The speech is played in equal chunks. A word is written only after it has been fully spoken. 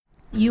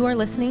You are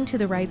listening to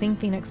the Rising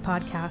Phoenix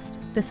podcast.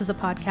 This is a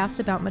podcast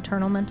about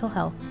maternal mental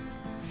health.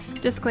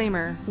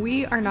 Disclaimer,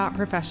 we are not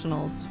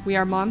professionals. We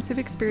are moms who've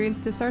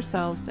experienced this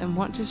ourselves and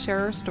want to share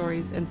our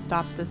stories and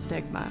stop the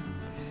stigma.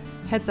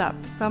 Heads up,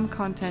 some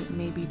content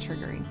may be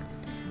triggering.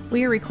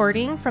 We are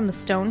recording from the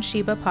Stone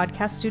Sheba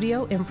podcast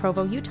studio in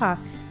Provo, Utah.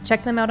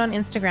 Check them out on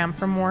Instagram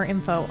for more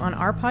info on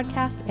our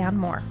podcast and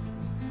more.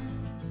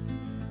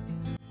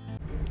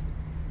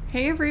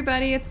 Hey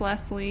everybody, it's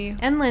Leslie.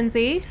 And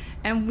Lindsay.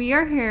 And we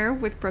are here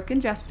with Brooke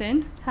and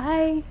Justin.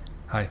 Hi.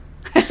 Hi.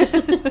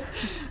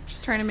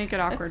 Just trying to make it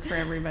awkward for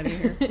everybody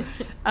here.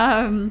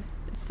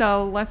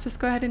 So let's just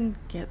go ahead and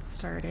get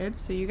started.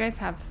 So you guys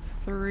have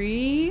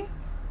 3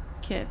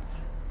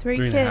 kids. 3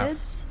 3 and a half.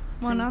 kids,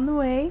 one on the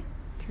way.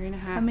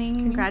 3.5. I mean,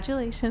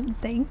 Congratulations.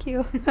 thank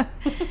you.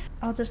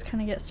 I'll just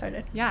kind of get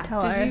started. Yeah.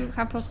 Tell Did our you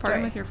have postpartum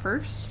story. with your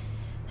first?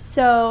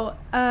 So,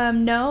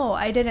 no,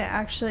 I didn't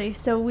actually.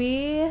 So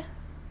we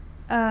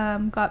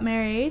got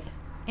married,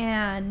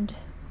 and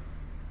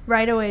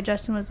right away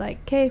Justin was like,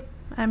 "Okay,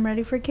 I'm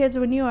ready for kids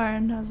when you are."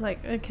 And I was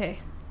like, "Okay."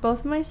 Both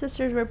of my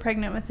sisters were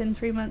pregnant within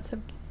 3 months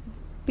of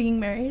being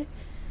married.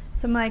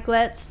 So I'm like,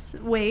 let's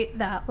wait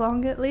that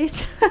long at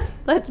least.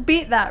 Let's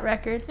beat that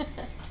record.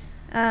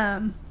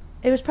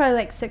 It was probably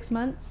like 6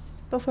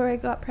 months before I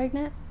got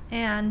pregnant,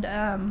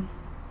 and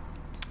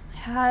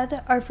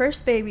had our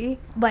first baby.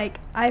 Like,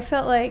 I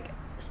felt like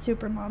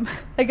super mom.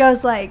 Like, I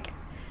was like,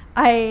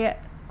 I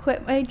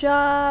quit my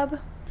job,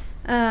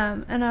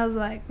 and I was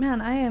like,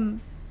 man, I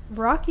am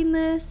rocking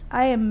this.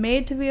 I am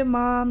made to be a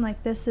mom.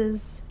 Like, this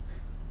is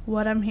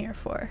what I'm here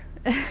for.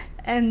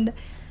 And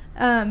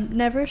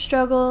never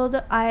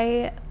struggled.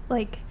 I,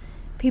 like,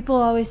 people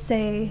always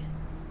say,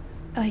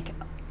 like,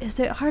 is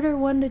it harder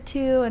 1 to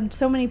 2? And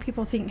so many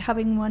people think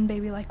having one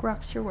baby, like,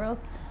 rocks your world.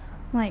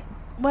 I'm like,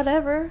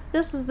 whatever.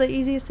 This is the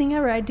easiest thing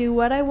ever. I do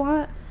what I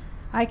want.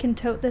 I can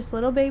tote this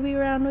little baby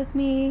around with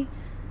me.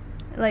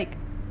 Like,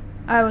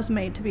 I was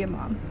made to be a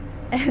mom.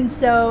 And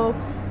so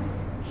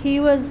he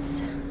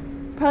was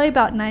probably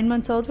about 9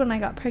 months old when I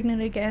got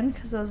pregnant again,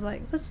 because I was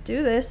like, let's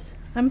do this.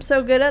 I'm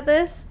so good at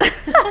this.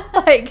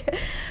 Like,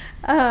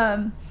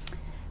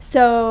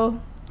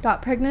 so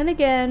got pregnant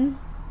again.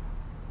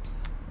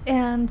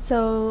 And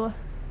so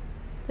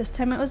this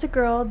time it was a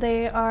girl.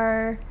 They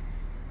are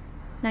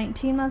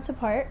 19 months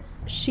apart.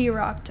 She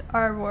rocked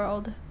our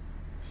world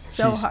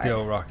so She's hard.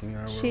 still rocking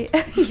our world.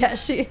 Yeah,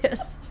 she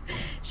is.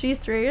 She's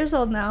 3 years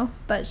old now,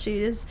 but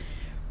she has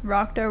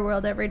rocked our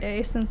world every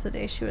day since the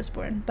day she was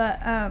born. But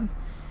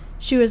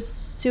she was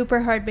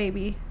super hard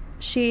baby.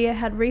 She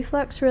had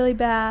reflux really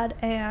bad,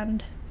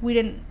 and we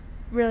didn't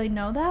really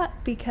know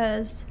that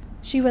because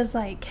she was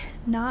like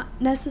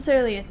not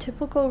necessarily a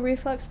typical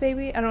reflux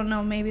baby. I don't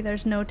know, maybe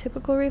there's no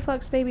typical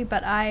reflux baby,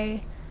 but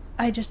I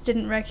just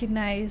didn't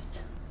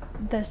recognize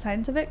the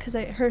signs of it because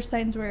her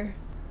signs were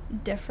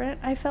different.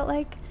 I felt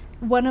like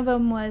one of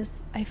them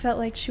was, I felt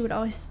like she would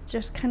always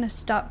just kind of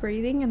stop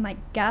breathing and like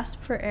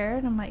gasp for air,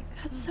 and I'm like,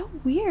 that's so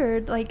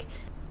weird. Like,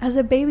 as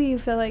a baby you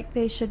feel like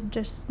they should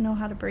just know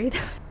how to breathe.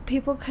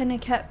 People kind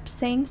of kept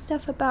saying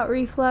stuff about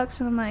reflux,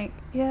 and I'm like,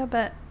 yeah,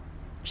 but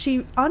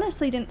she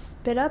honestly didn't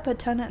spit up a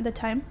ton at the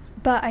time.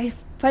 But I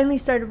finally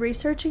started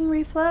researching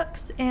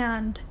reflux,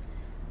 and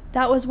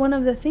that was one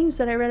of the things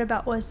that I read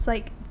about, was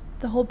like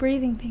the whole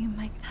breathing thing. I'm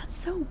like, that's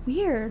so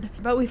weird.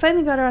 But we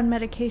finally got her on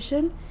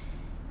medication,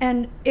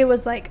 and it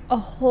was like a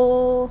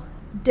whole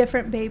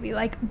different baby.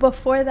 Like,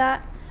 before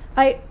that,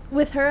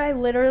 with her I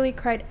literally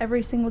cried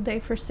every single day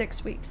for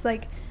 6 weeks.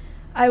 Like,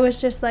 I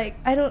was just like,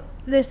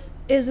 this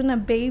isn't a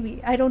baby.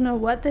 I don't know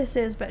what this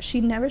is. But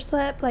she never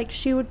slept. Like,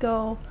 she would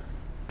go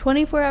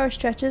 24-hour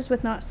stretches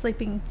with not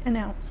sleeping an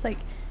ounce. Like,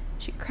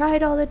 she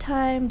cried all the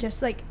time,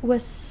 just like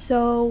was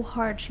so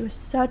hard. She was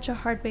such a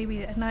hard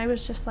baby. And I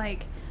was just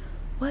like,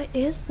 what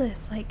is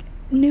this? Like,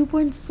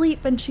 newborn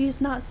sleep and she's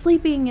not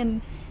sleeping,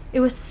 and it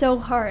was so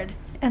hard.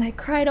 And I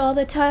cried all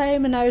the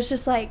time, and I was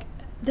just like,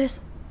 this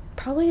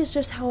probably is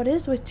just how it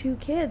is with 2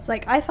 kids.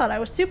 Like, I thought I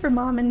was super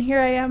mom, and here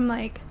I am,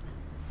 like,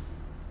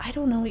 I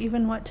don't know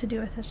even what to do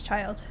with this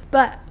child.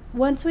 But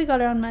once we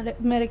got her on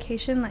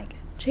medication, like,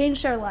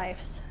 changed our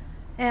lives.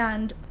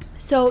 And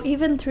so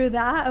even through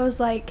that, I was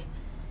like,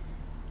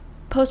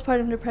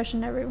 postpartum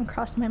depression never even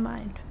crossed my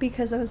mind,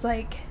 because I was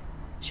like,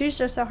 she's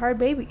just a hard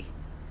baby,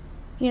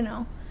 you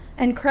know.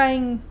 And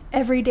crying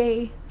every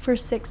day for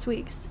 6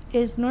 weeks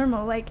is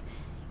normal. Like,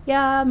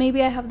 yeah,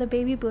 maybe I have the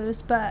baby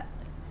blues, but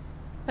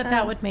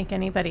that would make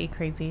anybody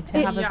crazy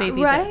to have a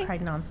baby right? that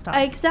cried nonstop.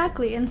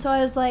 Exactly. And so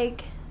I was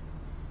like,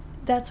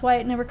 that's why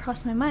it never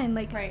crossed my mind.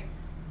 Like, Right.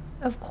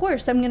 Of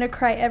course I'm going to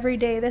cry every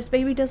day. This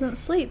baby doesn't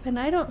sleep, and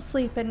I don't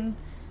sleep, and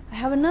I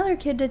have another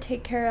kid to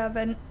take care of.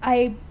 And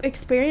I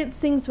experienced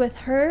things with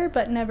her,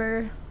 but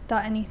never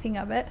thought anything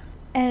of it.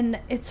 And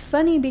it's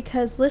funny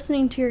because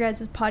listening to your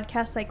guys'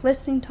 podcast, like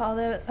listening to all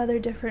the other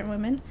different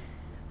women,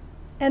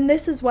 and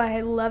this is why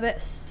I love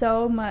it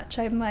so much.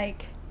 I'm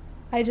like,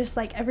 I just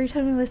like, every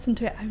time I listen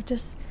to it, I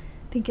just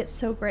think it's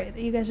so great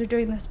that you guys are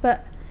doing this.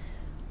 But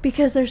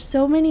because there's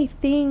so many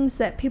things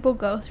that people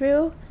go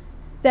through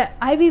that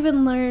I've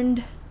even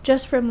learned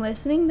just from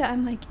listening that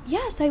I'm like,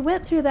 yes, I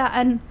went through that,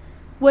 and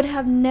would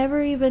have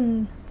never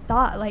even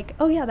thought, like,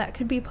 oh yeah, that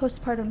could be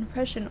postpartum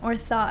depression, or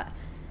thought,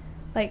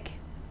 like,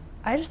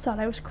 I just thought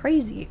I was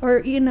crazy, or,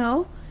 you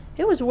know,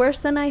 it was worse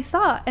than I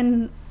thought,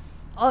 and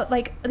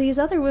like, these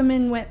other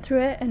women went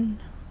through it, and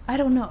I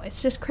don't know,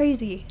 it's just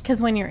crazy.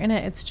 Because when you're in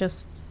it, it's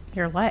just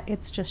your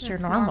it's just your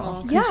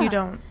normal. Because you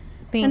don't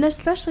think. And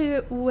especially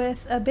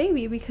with a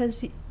baby,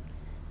 because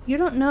you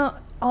don't know,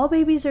 all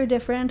babies are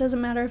different. It doesn't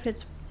matter if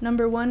it's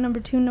number 1, number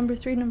 2, number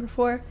 3, number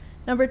 4,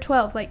 number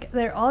 12. Like,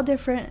 they're all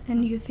different,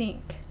 and you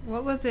think.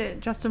 What was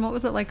it, Justin, what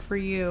was it like for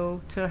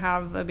you to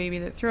have a baby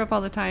that threw up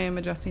all the time,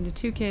 adjusting to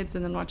 2 kids,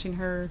 and then watching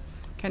her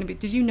kind of be...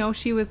 Did you know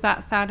she was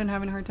that sad and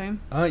having a hard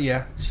time?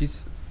 Yeah.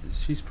 She's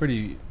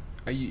pretty...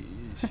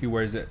 she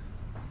wears it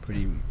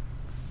pretty...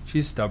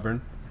 She's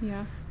stubborn.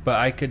 Yeah. But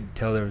I could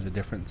tell there was a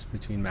difference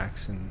between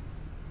Max and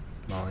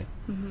Molly.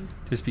 Mm-hmm.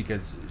 Just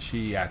because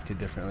she acted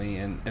differently,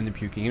 and the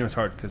puking. You know, it's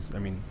hard because, I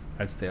mean,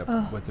 I'd stay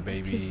up with the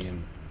baby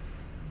and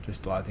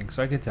just a lot of things.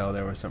 So I could tell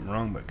there was something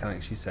wrong, but kind of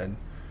like she said,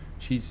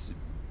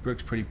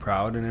 Brooke's pretty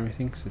proud and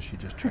everything, so she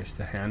just tries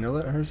to handle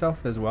it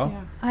herself as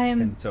well.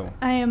 Yeah.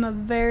 I am a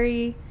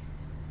very,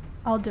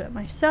 I'll do it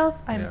myself.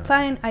 I'm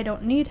fine. I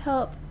don't need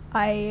help.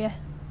 I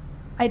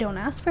don't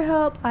ask for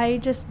help. I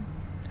just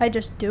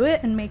do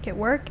it and make it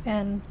work,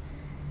 and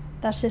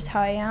that's just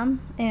how I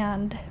am.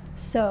 And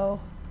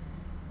so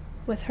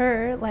with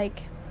her,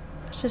 like,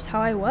 that's just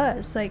how I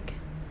was, like,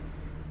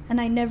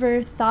 and I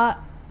never thought,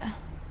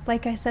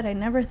 like I said, I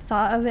never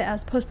thought of it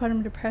as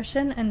postpartum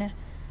depression, and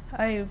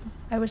I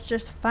was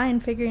just fine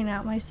figuring it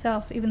out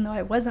myself, even though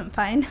I wasn't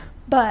fine.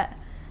 But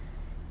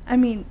I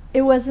mean,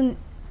 it wasn't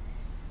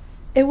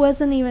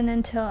even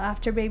until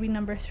after baby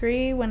number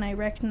 3 when I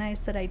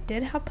recognized that I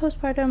did have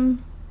postpartum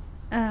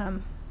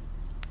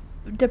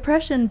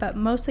depression, but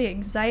mostly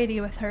anxiety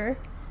with her,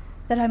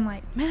 that I'm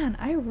like, man,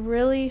 I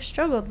really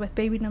struggled with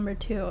baby number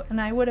 2, and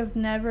I would have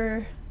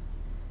never...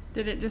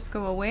 Did it just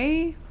go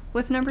away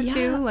with number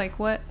 2? Like,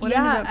 what ended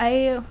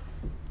up...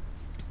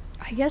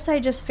 I guess I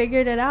just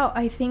figured it out.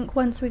 I think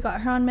once we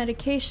got her on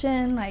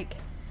medication, like,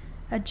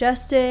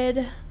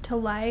 adjusted to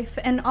life.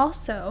 And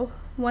also,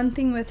 one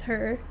thing with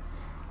her,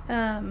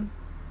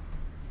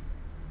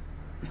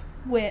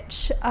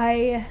 which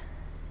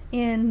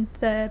in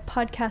the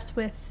podcast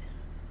with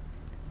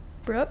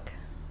Brooke,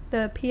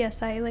 the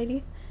PSI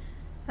lady,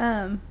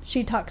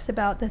 she talks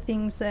about the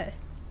things that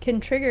can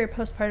trigger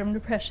postpartum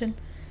depression,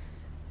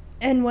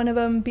 and one of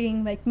them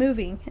being, like,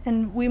 moving.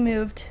 And we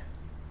moved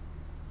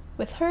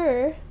with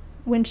her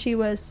when she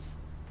was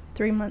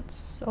 3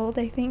 months old,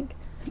 I think.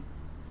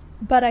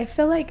 But I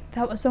feel like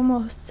that was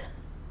almost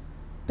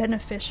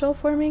beneficial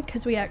for me,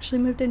 because we actually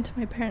moved into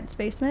my parents'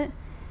 basement,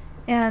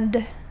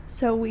 and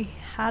so we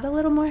had a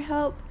little more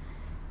help,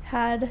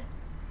 had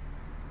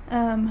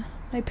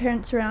my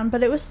parents around,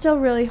 but it was still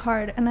really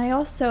hard. And I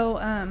also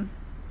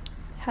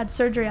had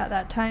surgery at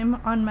that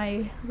time on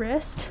my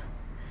wrist.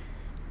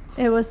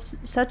 It was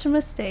such a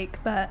mistake,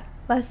 but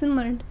lesson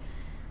learned.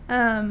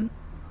 I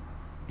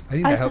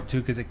think that helped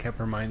too, because it kept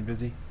her mind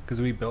busy, because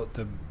we built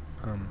the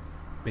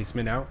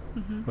basement out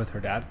with her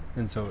dad,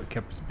 and so it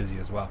kept us busy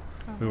as well.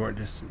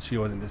 She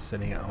wasn't just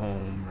sitting at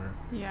home, or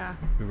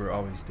we were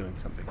always doing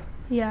something.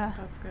 Yeah,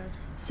 that's good.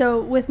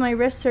 So with my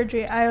wrist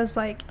surgery, I was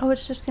like, oh,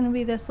 it's just gonna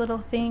be this little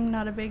thing,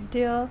 not a big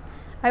deal.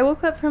 I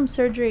woke up from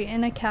surgery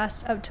in a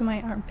cast up to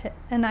my armpit,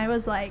 and I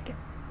was like,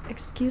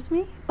 excuse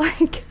me?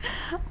 Like,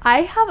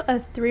 I have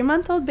a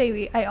 3-month-old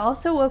baby. I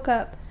also woke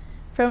up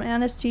from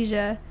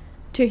anesthesia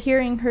to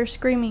hearing her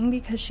screaming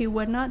because she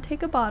would not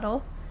take a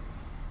bottle.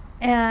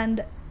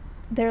 And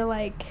they're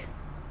like,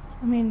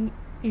 I mean,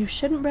 you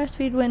shouldn't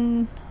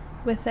breastfeed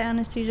with the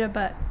anesthesia,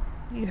 but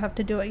you have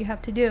to do what you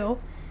have to do.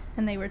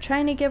 And they were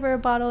trying to give her a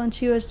bottle, and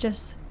she was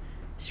just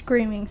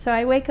screaming. So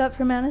I wake up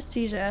from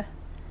anesthesia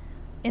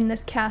in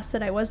this cast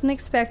that I wasn't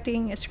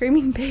expecting, a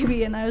screaming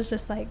baby, and I was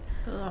just like,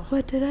 ugh,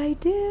 what did I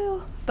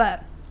do?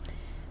 But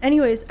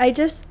anyways, I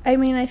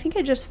think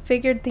I just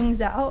figured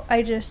things out.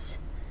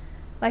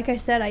 Like I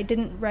said, I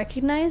didn't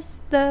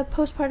recognize the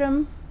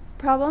postpartum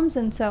problems,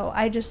 and so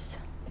I just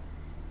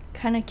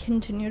kind of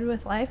continued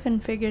with life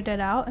and figured it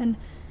out. And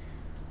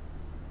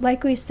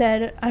like we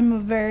said, I'm a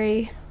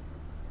very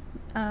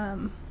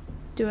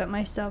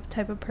do-it-myself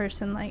type of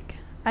person. Like,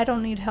 I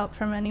don't need help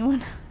from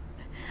anyone.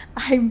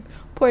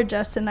 Poor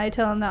Justin, I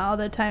tell him that all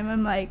the time.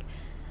 I'm like,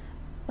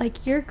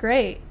 you're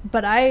great,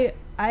 but I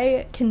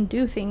can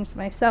do things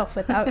myself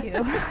without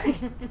you.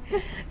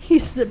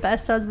 He's the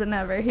best husband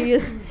ever.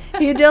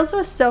 He deals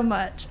with so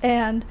much,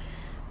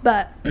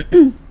 but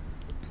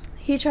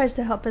he tries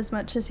to help as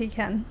much as he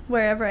can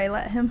wherever I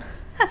let him.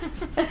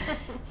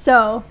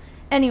 So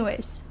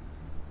anyways,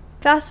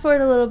 fast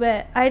forward a little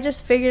bit, I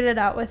just figured it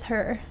out with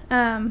her.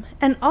 And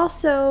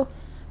also,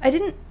 I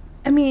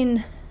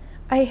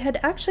had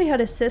actually had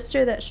a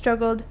sister that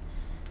struggled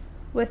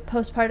with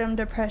postpartum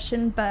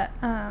depression, but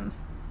kind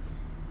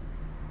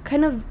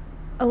of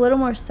a little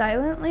more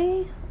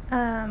silently,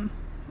 and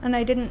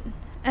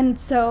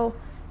so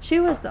she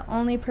was the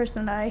only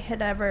person that I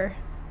had ever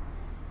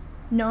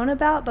known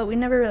about, but we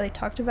never really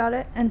talked about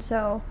it. And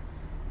so,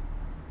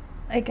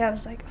 like, I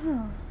was like,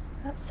 oh,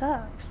 that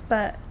sucks.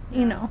 But,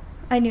 you know,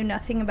 I knew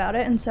nothing about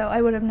it. And so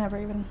I would have never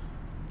even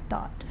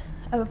thought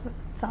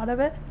of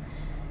it.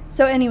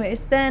 So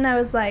anyways, then I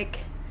was like,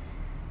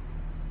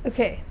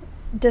 okay,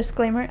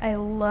 disclaimer, I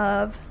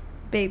love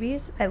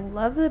babies. I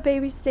love the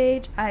baby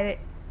stage.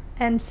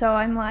 And so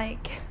I'm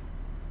like,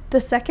 the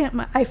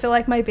second I feel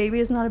like my baby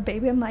is not a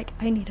baby, I'm like,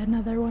 I need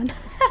another one.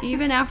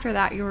 Even after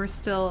that, you were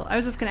still, I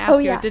was just going to ask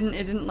you, yeah. it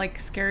didn't like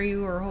scare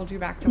you or hold you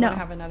back to want to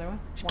have another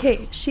one?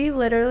 Okay, she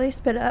literally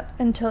spit up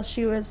until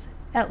she was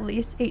at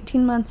least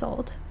 18 months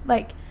old.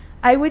 Like,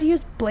 I would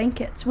use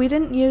blankets. We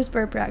didn't use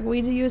burp rag.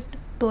 We used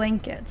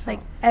blankets.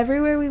 Like,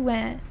 everywhere we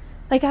went,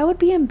 like, I would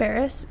be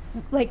embarrassed,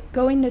 like,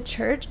 going to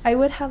church, I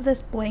would have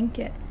this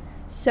blanket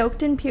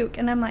soaked in puke,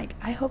 and I'm like,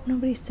 I hope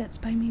nobody sits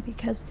by me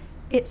because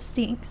it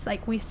stinks.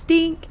 Like, we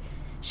stink.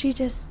 She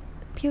just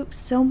pukes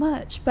so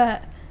much,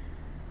 but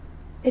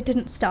it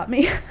didn't stop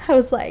me. I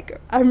was like,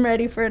 I'm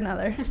ready for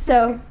another.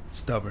 So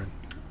stubborn.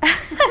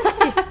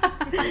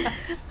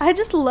 I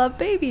just love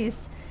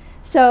babies.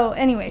 So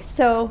anyway,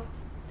 so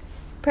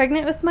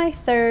pregnant with my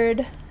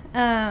third,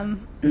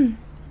 and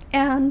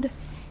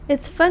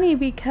it's funny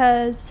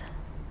because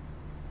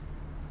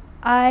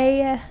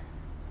I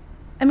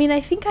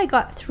think I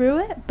got through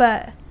it,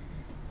 but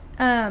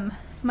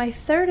my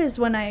third is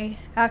when I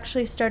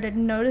actually started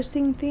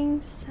noticing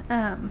things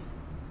and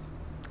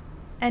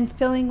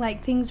feeling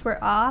like things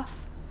were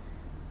off,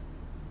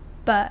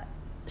 but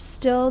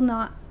still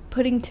not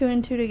putting two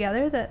and two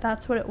together that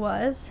that's what it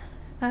was.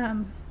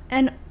 And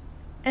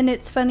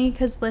it's funny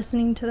because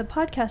listening to the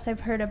podcast,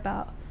 I've heard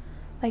about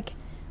like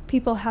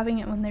people having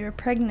it when they were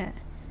pregnant.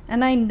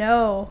 And I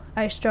know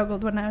I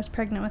struggled when I was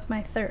pregnant with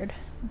my third,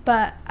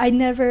 but I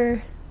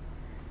never,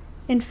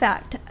 in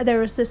fact, there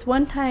was this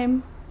one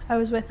time I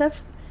was with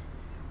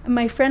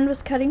my friend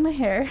was cutting my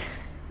hair,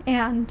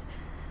 and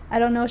I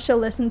don't know if she'll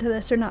listen to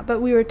this or not,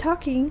 but we were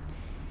talking,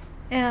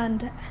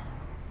 and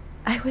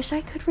I wish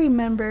I could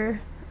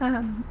remember,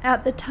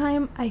 at the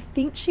time, I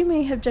think she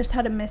may have just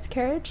had a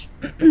miscarriage,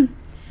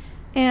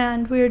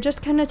 and we were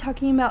just kind of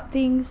talking about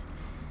things,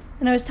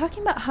 and I was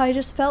talking about how I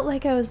just felt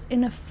like I was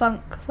in a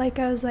funk, like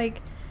I was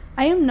like,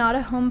 I am not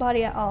a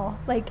homebody at all,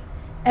 like,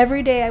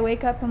 every day I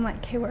wake up, I'm like,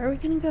 okay, where are we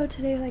going to go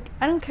today? Like,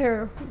 I don't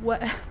care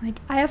what, like,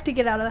 I have to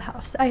get out of the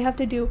house. I have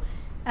to do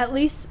at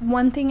least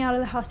one thing out of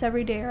the house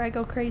every day or I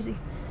go crazy.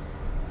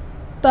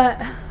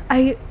 But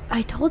I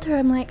told her,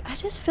 I'm like, I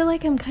just feel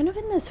like I'm kind of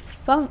in this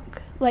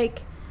funk.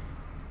 Like,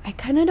 I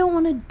kind of don't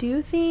want to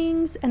do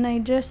things, and I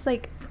just,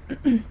 like,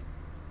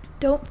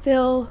 don't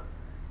feel,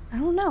 I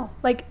don't know.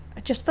 Like,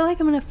 I just feel like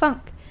I'm in a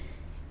funk.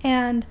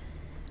 And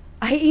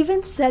I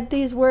even said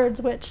these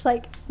words, which,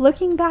 like,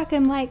 looking back,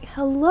 I'm like,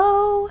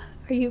 hello?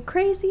 Are you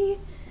crazy?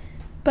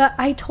 But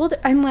I told her,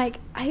 I'm like,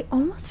 I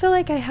almost feel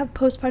like I have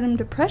postpartum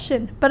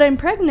depression, but I'm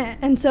pregnant.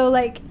 And so,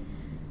 like,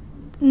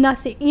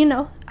 nothing, you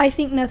know, I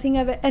think nothing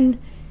of it.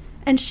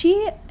 And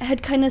she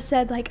had kind of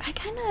said, like, I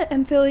kind of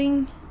am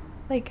feeling,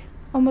 like,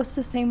 almost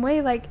the same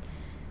way, like,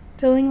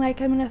 feeling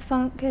like I'm in a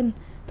funk,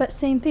 but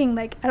same thing,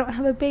 like, I don't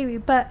have a baby.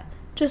 But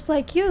just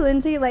like you,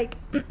 Lindsay, like,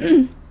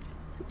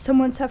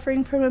 someone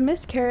suffering from a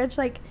miscarriage,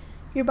 like,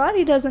 your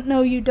body doesn't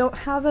know you don't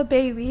have a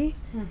baby.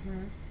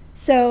 Mm-hmm.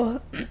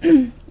 So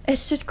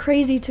it's just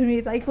crazy to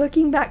me, like,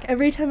 looking back,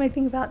 every time I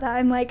think about that,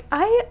 I'm like,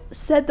 I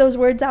said those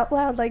words out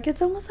loud, like,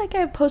 it's almost like I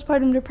have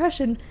postpartum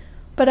depression,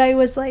 but I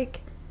was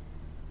like,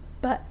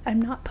 but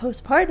I'm not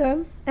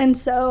postpartum, and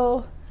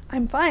so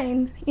I'm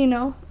fine, you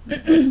know.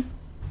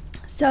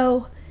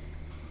 So,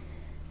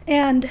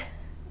 and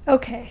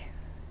okay,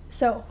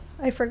 so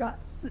I forgot,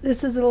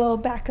 this is a little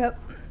backup.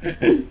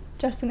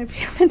 Justin, if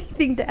you have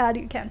anything to add,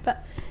 you can.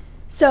 But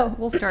so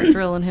we'll start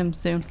drilling him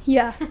soon.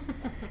 Yeah,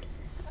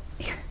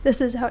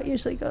 this is how it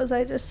usually goes.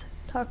 I just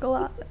talk a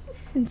lot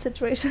in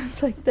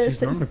situations like this.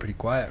 She's normally pretty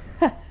quiet.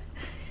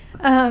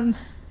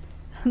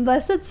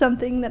 Unless it's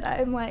something that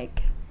I'm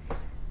like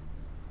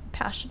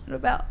passionate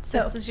about. So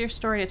this is your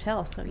story to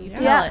tell. So you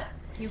tell Yeah. it.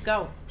 You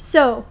go.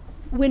 So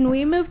when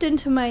we moved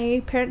into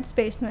my parents'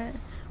 basement,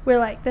 we're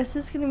like, this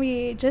is gonna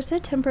be just a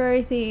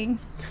temporary thing,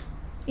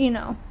 you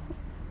know.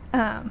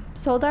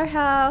 Sold our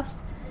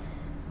house,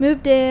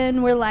 moved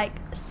in, we're like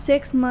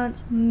 6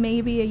 months,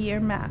 maybe a year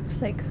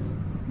max, like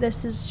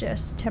this is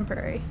just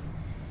temporary.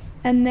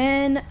 And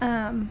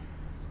then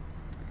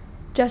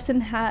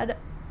Justin had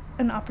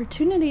an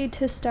opportunity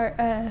to start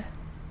a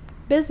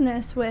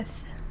business with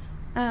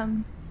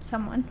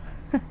someone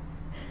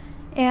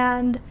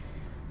and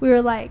we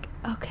were like,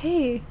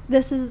 okay,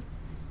 this is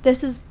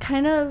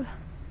kind of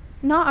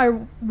not our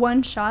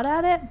one shot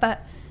at it,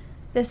 but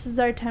this is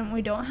our time.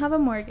 We don't have a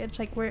mortgage.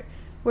 Like,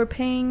 we're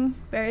paying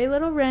very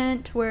little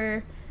rent.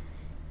 We're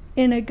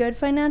in a good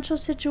financial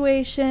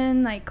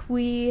situation. Like,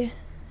 and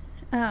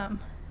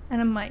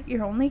I'm like,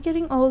 you're only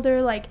getting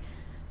older. Like,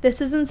 this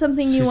isn't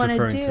something you want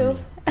to do.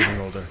 Getting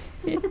older.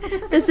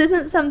 This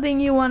isn't something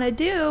you want to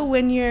do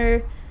when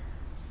you're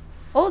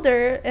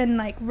older and,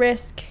 like,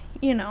 risk,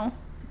 you know,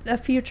 a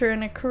future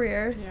and a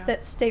career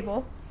that's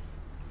stable.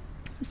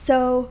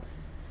 So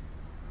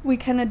we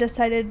kind of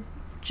decided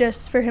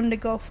just for him to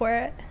go for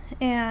it.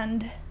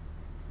 And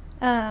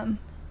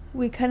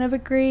we kind of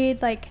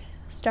agreed, like,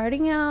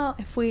 starting out,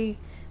 if we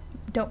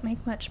don't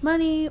make much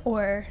money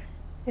or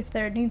if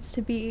there needs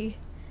to be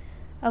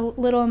a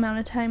little amount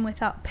of time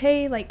without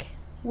pay, like,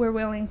 we're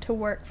willing to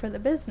work for the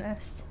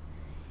business.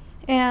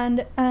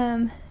 And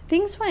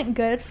things went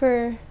good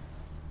for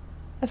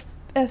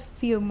a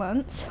few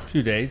months. A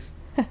few days.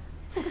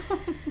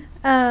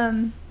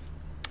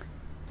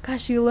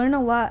 Gosh, you learn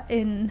a lot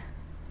in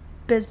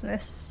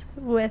business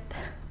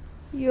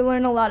you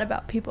learn a lot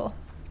about people.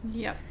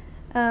 Yep.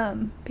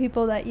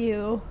 People that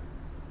you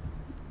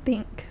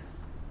think,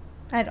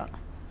 I don't know,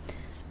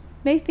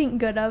 may think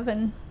good of,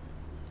 and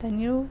then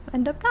you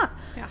end up not.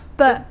 Yeah.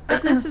 But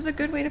this is a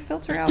good way to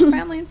filter out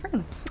family and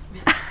friends.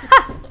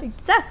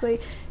 Exactly.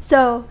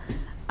 So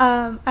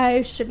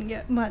I shouldn't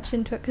get much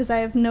into it because I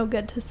have no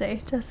good to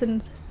say.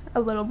 Justin's a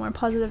little more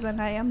positive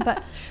than I am,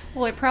 but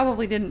Well, it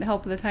probably didn't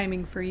help the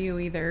timing for you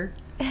either.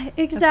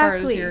 exactly. As far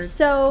as your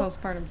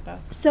postpartum stuff.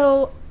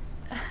 So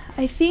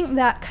I think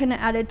that kind of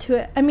added to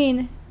it. I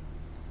mean,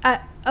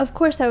 of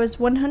course I was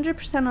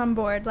 100% on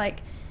board.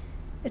 Like,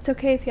 it's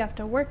okay if you have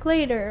to work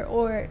later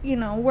or, you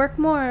know, work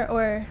more,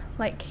 or,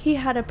 like, he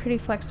had a pretty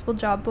flexible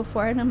job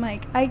before, and I'm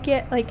like, I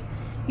get, like,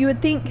 you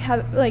would think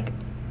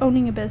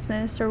owning a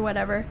business or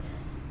whatever,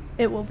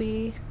 it will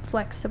be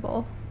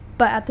flexible,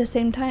 but at the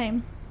same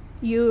time,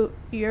 you're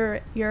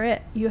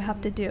it. You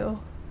have to do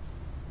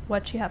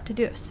what you have to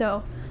do.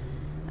 So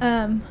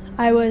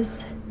I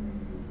was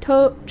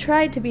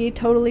tried to be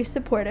totally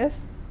supportive.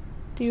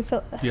 Do you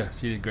feel?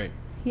 Yes, you did great.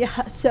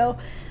 Yeah. So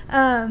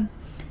and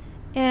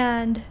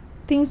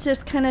things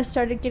just kind of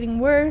started getting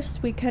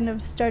worse. We kind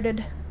of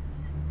started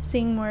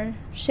seeing more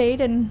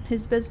shade in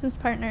his business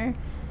partner,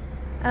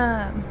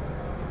 and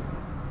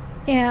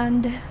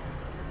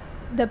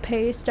the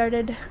pay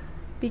started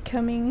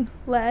becoming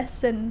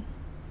less and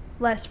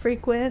less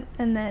frequent,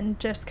 and then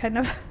just kind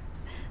of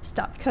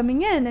stopped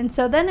coming in. And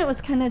so then it was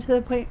kind of to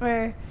the point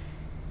where,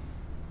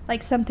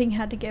 like, something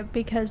had to give,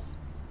 because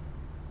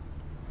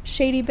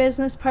shady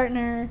business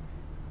partner,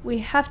 we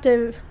have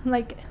to,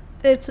 like,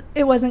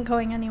 it wasn't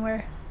going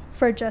anywhere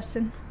for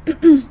Justin.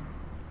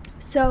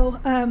 So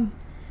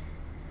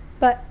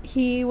but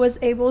he was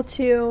able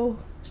to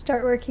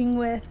start working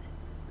with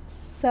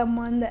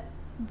someone that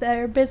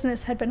their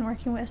business had been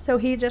working with. So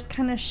he just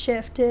kind of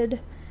shifted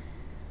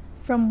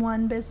from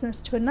one business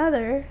to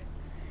another.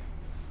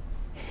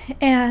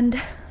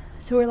 And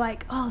so we're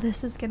like, oh,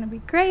 this is going to be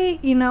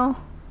great. You know,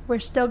 we're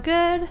still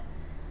good.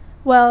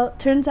 Well,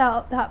 turns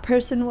out that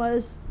person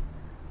was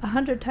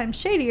 100 times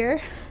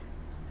shadier.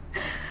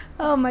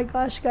 Oh my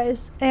gosh,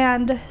 guys.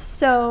 And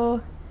so,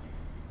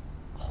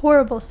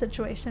 horrible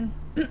situation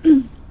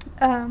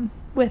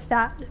with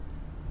that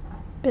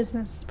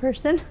business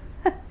person.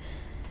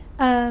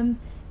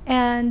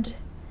 And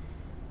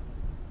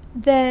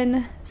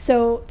then,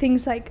 so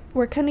things like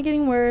were kind of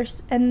getting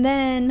worse, and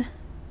then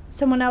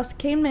someone else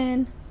came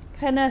in,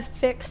 kind of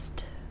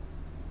fixed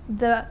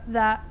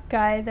that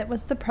guy that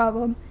was the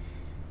problem,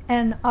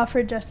 and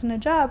offered Justin a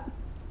job.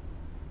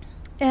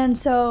 And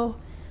so,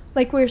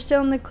 like, we're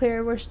still in the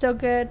clear, we're still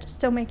good,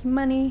 still making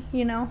money,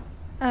 you know.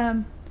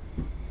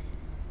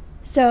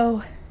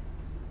 So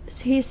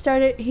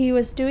he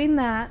was doing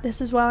that. This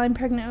is while I'm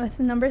pregnant with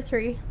number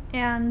 3,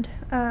 and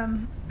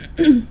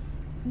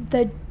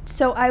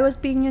so I was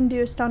being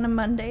induced on a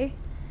Monday.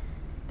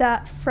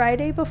 That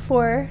Friday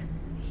before,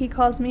 he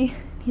calls me.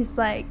 He's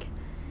like,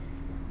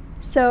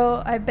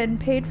 so I've been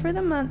paid for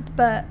the month,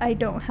 but I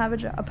don't have a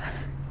job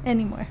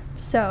anymore.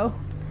 So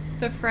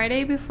The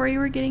Friday before you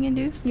were getting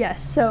induced?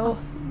 yes. So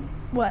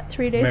what?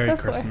 3 days Merry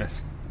before?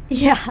 Christmas.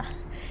 Yeah.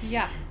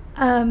 Yeah.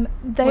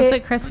 Was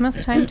it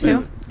Christmas time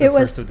too? The It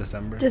was 1st of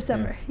December.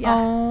 December. Yeah.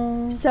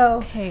 Oh.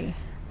 So Okay.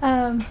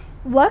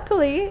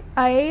 luckily,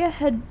 I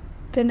had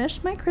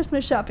finished my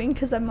Christmas shopping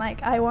because I'm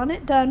like, I want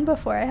it done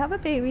before I have a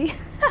baby.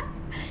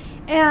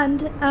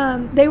 And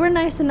they were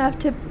nice enough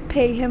to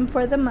pay him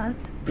for the month,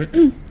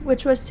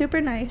 which was super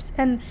nice.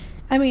 And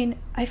I mean,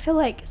 I feel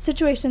like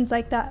situations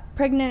like that,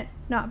 pregnant,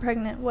 not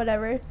pregnant,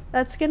 whatever,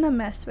 that's going to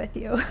mess with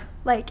you.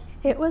 Like,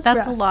 it was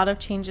That's rough. a lot of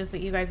changes that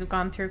you guys have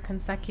gone through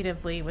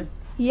consecutively with,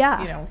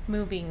 Yeah. you know,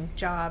 moving,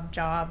 job,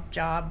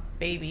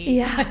 baby.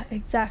 Yeah,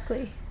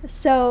 exactly.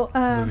 So,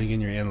 Living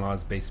in your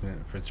in-laws'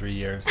 basement for 3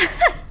 years.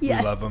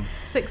 yes. We love them.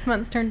 6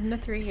 months turned into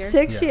 3 years.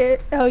 6 Yeah.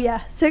 years. Oh,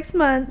 yeah. 6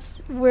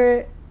 months.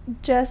 We're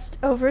just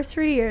over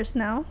 3 years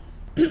now.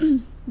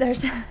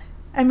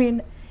 I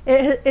mean,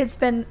 it's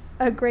been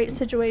a great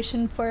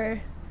situation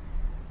for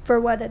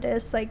what it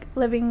is. Like,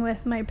 living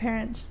with my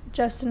parents,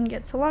 Justin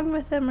gets along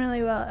with them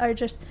really well. Or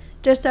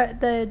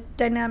the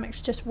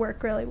dynamics just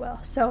work really well.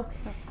 So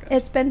That's good.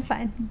 it's been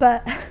fine.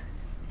 But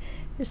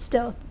you're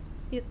still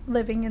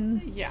living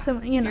in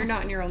some, you know. You're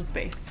not in your own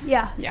space.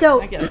 Yeah. Yeah,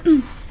 So I get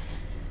it.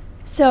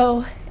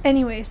 So,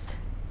 anyways,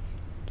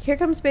 here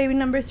comes baby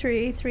number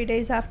 3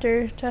 days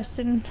after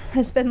Justin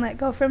has been let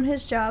go from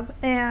his job.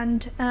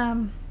 And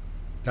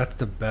That's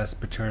the best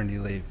paternity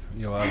leave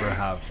you'll ever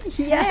have.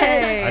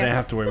 Yes. I didn't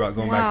have to worry about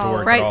going back to work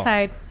at Bright all.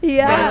 side.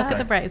 Yeah. Look at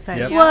the bright side.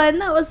 Yep. Yeah. Well, and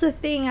that was the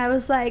thing. I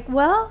was like,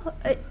 well,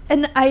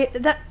 and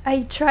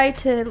I tried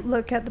to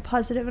look at the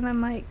positive, and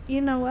I'm like, you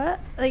know what?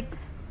 Like,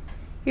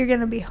 you're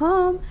gonna be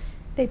home.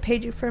 They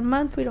paid you for a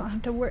month. We don't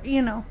have to worry.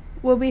 You know,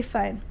 we'll be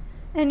fine.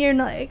 And you're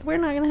like, we're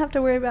not gonna have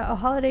to worry about a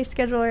holiday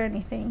schedule or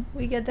anything.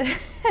 We get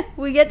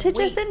to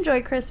just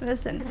enjoy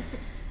Christmas,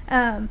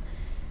 and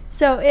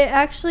so it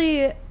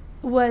actually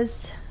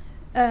was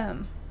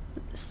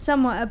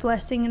somewhat a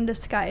blessing in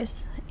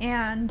disguise.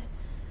 And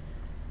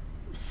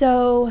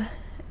so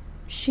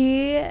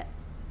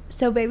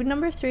baby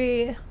number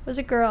 3 was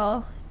a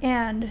girl,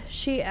 and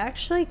she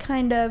actually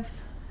kind of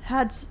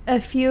had a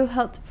few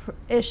health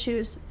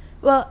issues.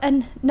 Well,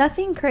 and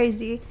nothing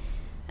crazy.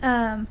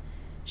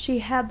 She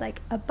had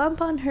like a bump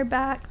on her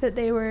back that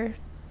they were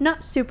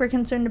not super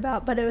concerned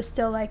about, but it was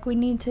still like, we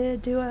need to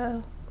do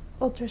a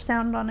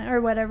ultrasound on it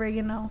or whatever,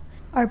 you know.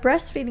 Our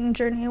breastfeeding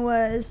journey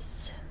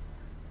was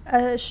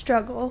a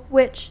struggle,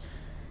 which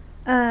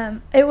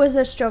it was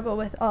a struggle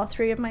with all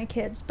 3 of my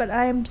kids, but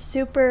I'm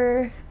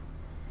super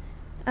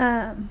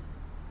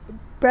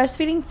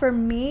breastfeeding for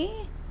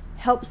me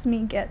helps me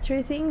get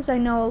through things. I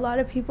know a lot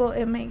of people,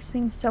 it makes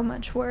things so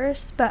much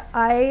worse, but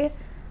I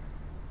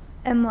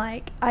am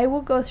like, I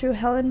will go through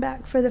hell and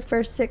back for the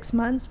first 6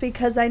 months,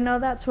 because I know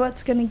that's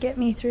what's going to get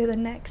me through the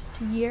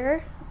next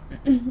year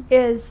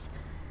is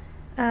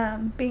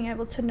being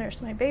able to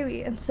nurse my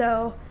baby. And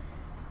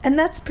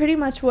that's pretty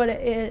much what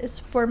it is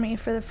for me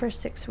for the first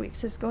 6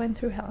 weeks, is going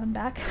through hell and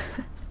back.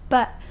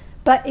 but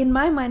in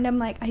my mind, I'm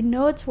like, I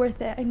know it's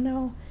worth it. I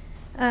know.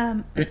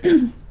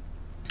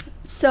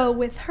 So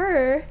with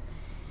her,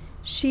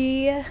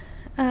 she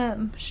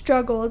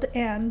struggled,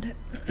 and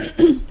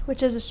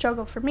which is a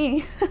struggle for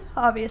me,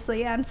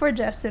 obviously, and for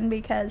Justin,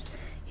 because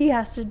he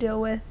has to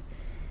deal with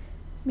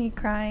me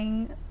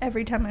crying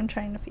every time I'm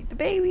trying to feed the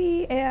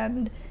baby.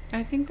 And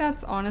I think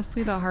that's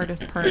honestly the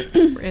hardest part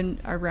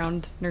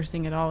around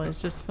nursing it all,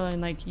 is just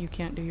feeling like you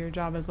can't do your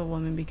job as a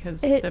woman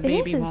because the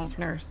baby won't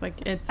nurse.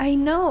 Like, it's I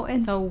know,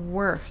 and the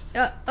worst.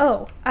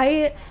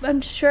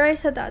 I'm sure I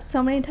said that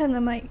so many times.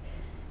 I'm like,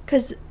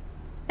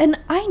 and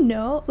I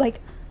know,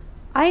 like,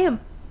 I am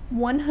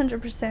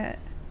 100%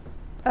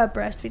 a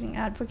breastfeeding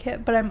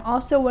advocate, but I'm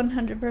also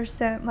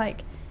 100%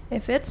 like,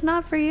 if it's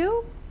not for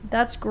you,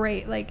 that's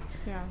great. Like,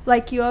 yeah.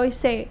 Like you always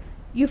say,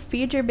 you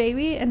feed your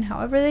baby, and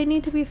however they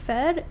need to be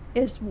fed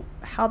is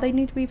how they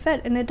need to be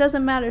fed, and it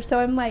doesn't matter. So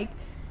I'm like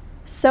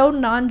so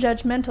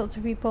non-judgmental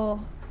to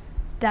people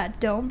that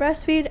don't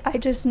breastfeed. I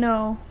just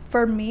know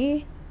for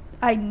me,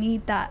 I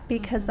need that,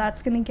 because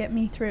that's going to get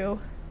me through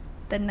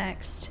the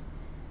next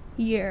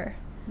year.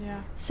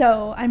 Yeah.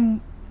 So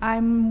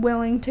I'm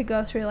willing to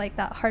go through like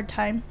that hard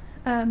time.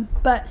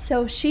 But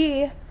so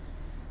she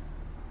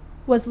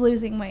was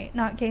losing weight,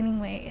 not gaining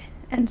weight.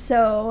 And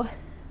so,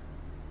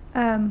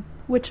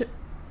 which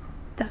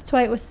that's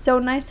why it was so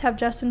nice to have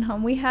Justin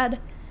home. We had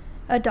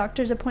a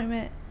doctor's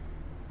appointment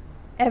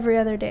every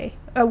other day,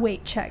 a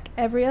weight check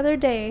every other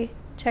day,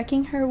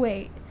 checking her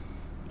weight.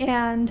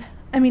 And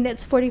I mean,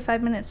 it's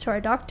 45 minutes to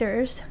our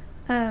doctors.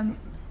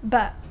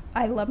 But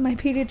I love my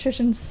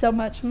pediatrician so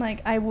much. I'm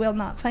like, I will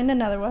not find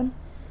another one.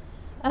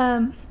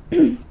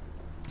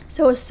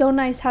 So it was so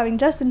nice having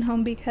Justin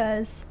home,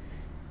 because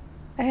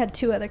I had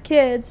 2 other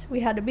kids. We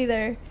had to be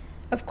there.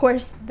 Of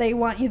course, they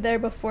want you there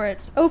before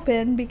it's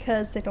open,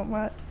 because they don't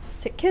want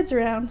sick kids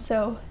around.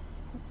 So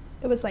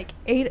it was like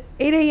 8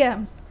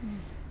 a.m.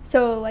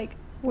 So like,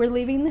 we're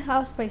leaving the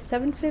house by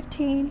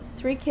 7:15,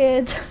 3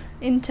 kids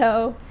in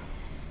tow,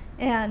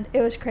 and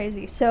it was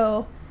crazy.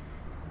 So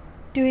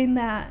doing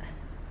that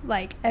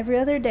like every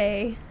other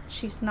day,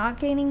 she's not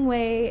gaining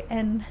weight,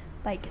 and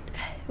like,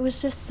 it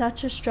was just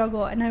such a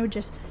struggle, and I would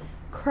just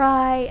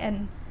cry.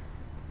 And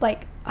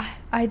like,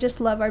 I just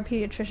love our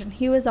pediatrician.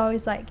 He was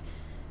always like,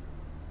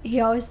 he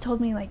always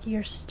told me, like,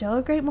 you're still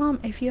a great mom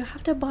if you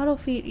have to bottle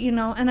feed, you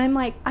know. And I'm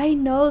like, I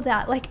know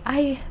that, like,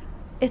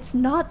 it's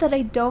not that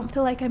I don't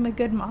feel like I'm a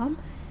good mom,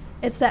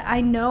 it's that I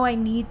know I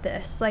need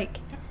this. Like,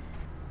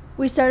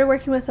 we started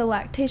working with a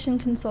lactation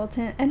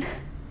consultant, and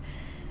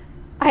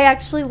I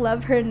actually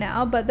love her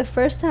now, but the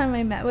first time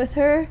I met with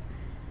her,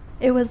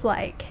 it was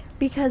like,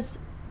 because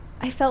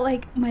I felt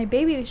like my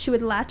baby, she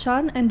would latch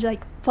on and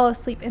like fall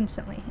asleep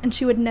instantly, and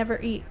she would never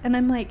eat. And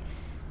I'm like,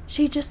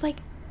 she just like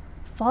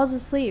falls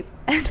asleep.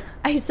 And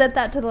I said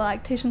that to the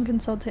lactation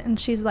consultant, and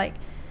she's like,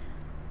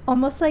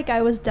 almost like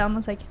I was dumb,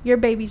 was like, your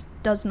baby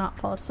does not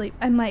fall asleep.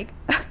 I'm like,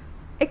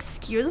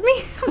 excuse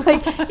me?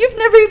 Like, you've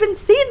never even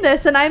seen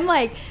this. And I'm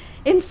like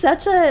in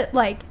such a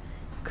like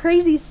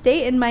crazy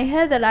state in my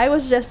head that I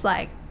was just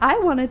like, I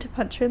wanted to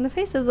punch her in the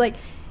face. I was like,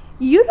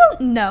 you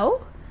don't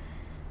know.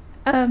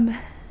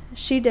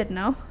 She did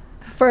know.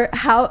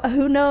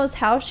 Who knows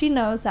how she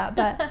knows that,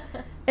 but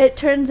it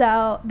turns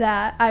out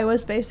that I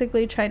was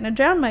basically trying to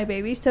drown my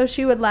baby, so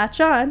she would latch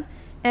on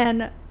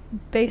and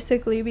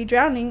basically be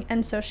drowning,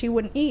 and so she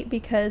wouldn't eat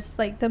because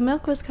like the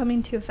milk was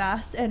coming too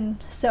fast.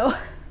 And so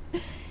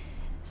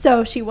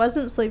So she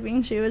wasn't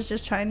sleeping. She was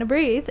just trying to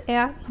breathe.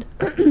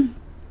 And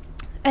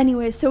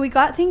anyway, so we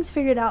got things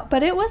figured out.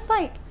 But it was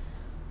like,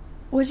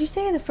 would you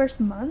say the first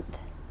month?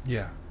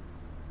 Yeah.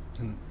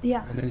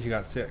 Yeah. And then she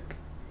got sick.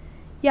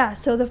 Yeah,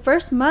 so the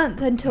first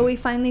month until we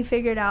finally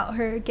figured out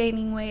her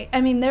gaining weight.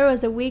 I mean, there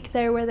was a week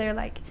there where they're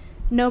like,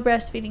 no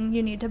breastfeeding.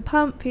 You need to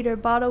pump, feed her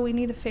bottle. We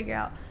need to figure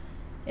out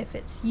if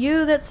it's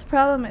you that's the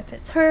problem, if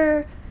it's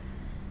her.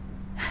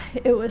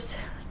 It was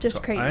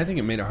just crazy. I think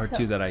it made it hard,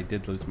 too, that I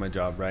did lose my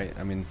job, right?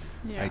 I mean,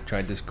 I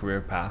tried this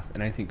career path,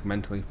 and I think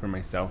mentally for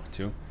myself,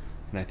 too,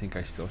 and I think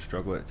I still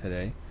struggle with it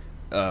today,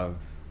 I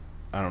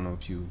don't know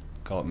if you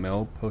call it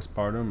male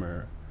postpartum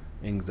or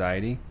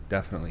anxiety.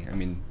 Definitely. I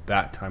mean,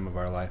 that time of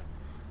our life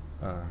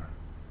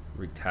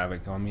wreaked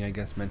havoc on me, I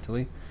guess,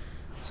 mentally.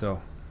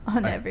 So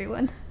on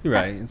everyone. You're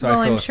right. And so well,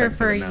 I feel I'm sure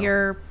for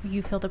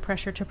you feel the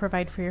pressure to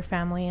provide for your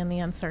family and the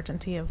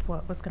uncertainty of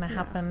what was going to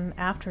happen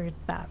after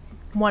that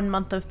 1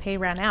 month of pay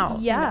ran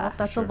out. Yeah. You know,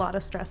 that's a lot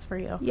of stress for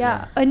you.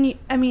 Yeah. And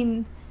I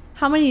mean,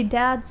 how many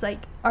dads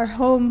like are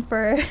home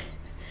for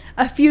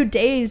a few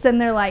days and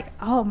they're like,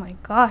 oh my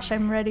gosh,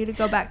 I'm ready to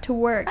go back to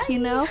work, you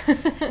know?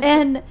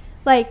 And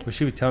like, well,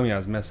 she would tell me I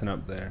was messing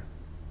up there.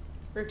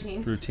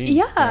 Routine.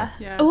 Yeah.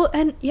 Well,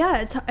 and yeah,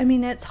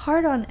 it's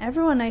hard on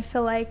everyone, I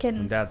feel like.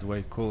 And Dad's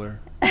way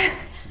cooler.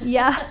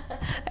 Yeah.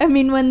 I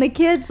mean, when the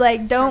kids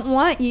like don't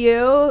want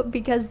you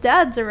because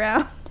Dad's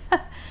around.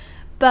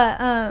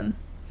 But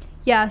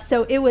yeah,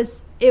 so it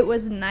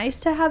was nice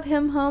to have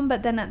him home,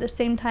 but then at the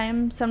same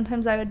time,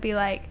 sometimes I would be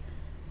like,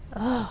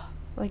 oh,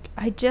 like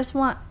I just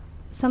want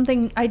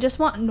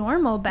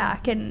normal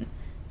back, and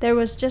there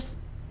was just,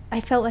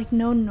 I felt like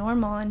no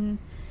normal, and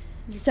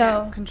you so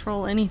can't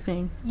control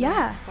anything.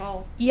 Yeah. That's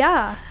all.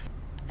 Yeah.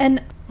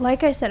 And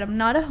like I said, I'm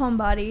not a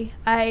homebody.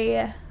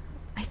 I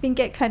think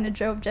it kind of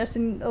drove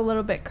Justin a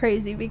little bit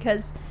crazy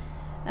because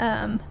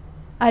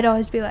I'd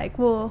always be like,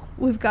 well,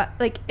 we've got,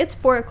 like, it's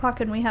 4 o'clock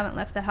and we haven't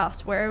left the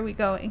house. Where are we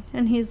going?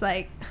 And he's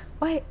like,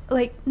 why?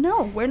 Like,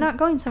 no, we're not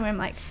going somewhere. I'm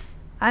like,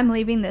 I'm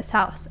leaving this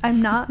house.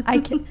 I'm not, I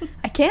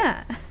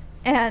can't.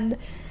 And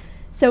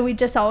so we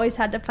just always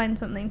had to find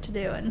something to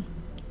do. And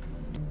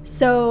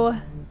so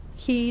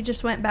he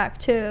just went back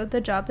to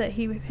the job that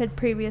he had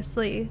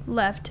previously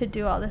left to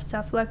do all this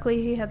stuff.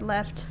 Luckily, he had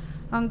left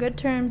on good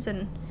terms,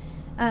 and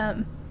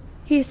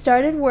he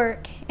started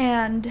work,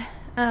 and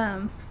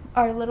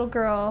our little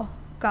girl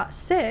got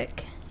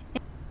sick.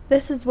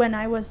 This is when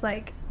I was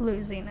like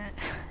losing it,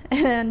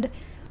 and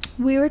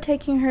we were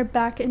taking her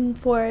back and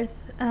forth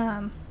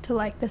to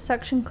like the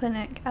suction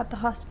clinic at the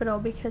hospital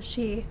because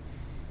she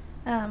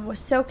was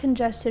so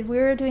congested. We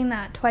were doing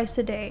that twice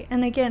a day,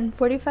 and again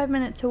 45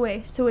 minutes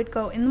away, so we'd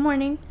go in the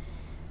morning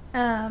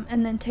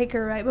and then take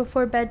her right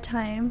before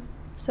bedtime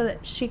so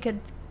that she could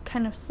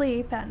kind of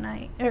sleep at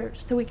night, or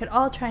so we could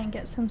all try and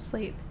get some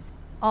sleep.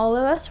 All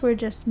of us were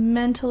just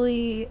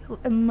mentally,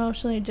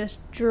 emotionally just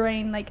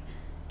drained, like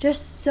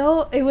just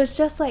so, it was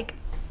just like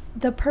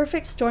the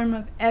perfect storm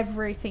of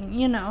everything,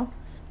 you know.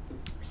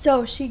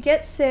 So she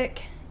gets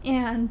sick,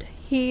 and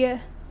he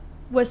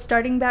was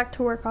starting back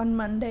to work on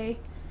Monday,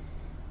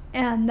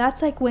 and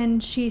that's like when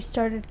she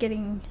started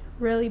getting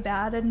really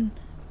bad. And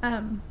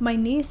my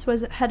niece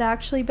had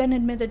actually been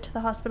admitted to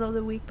the hospital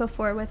the week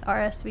before with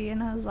RSV,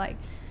 and I was like,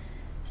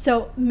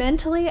 so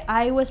mentally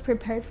I was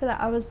prepared for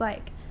that. I was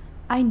like,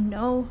 I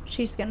know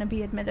she's going to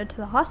be admitted to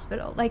the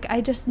hospital. Like, I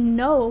just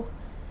know.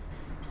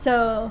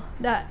 So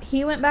that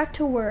he went back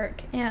to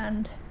work,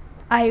 and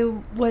I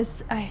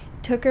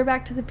took her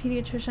back to the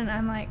pediatrician.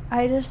 I'm like,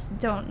 I just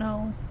don't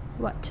know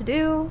what to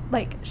do.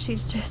 Like,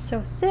 she's just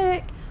so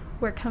sick.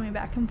 We're coming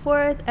back and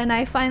forth. And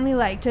I finally,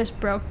 like, just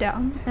broke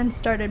down and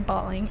started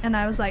bawling. And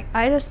I was like,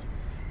 I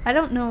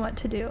don't know what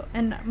to do.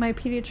 And my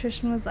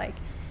pediatrician was like,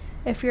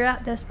 if you're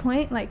at this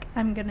point, like,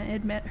 I'm going to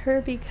admit her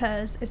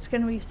because it's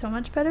going to be so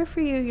much better for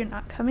you. You're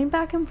not coming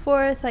back and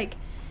forth. Like,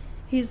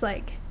 he's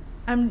like,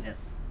 I'm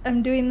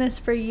doing this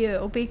for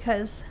you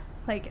because,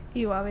 like,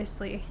 you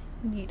obviously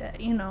need it,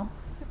 you know.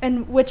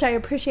 And which I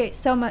appreciate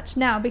so much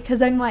now,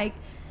 because I'm like,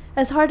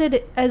 as hard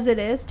as it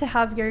is to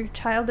have your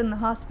child in the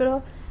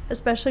hospital,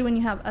 especially when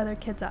you have other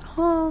kids at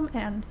home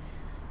and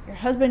your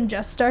husband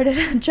just started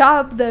a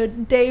job the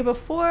day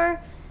before,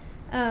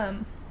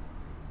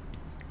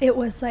 it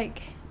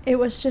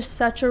was just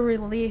such a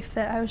relief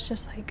that I was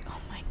just like, oh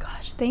my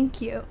gosh,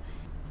 thank you.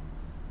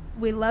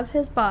 We love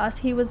his boss.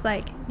 He was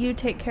like, you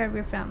take care of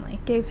your family.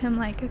 Gave him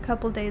like a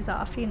couple days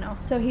off, you know.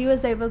 So he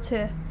was able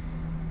to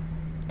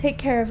take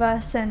care of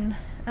us. And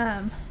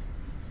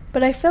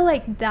but I feel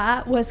like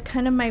that was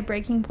kind of my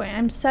breaking point.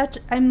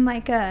 I'm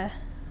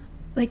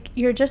like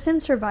you're just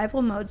in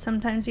survival mode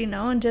sometimes, you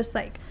know, and just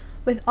like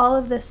with all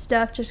of this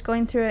stuff, just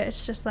going through it,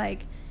 it's just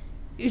like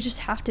you just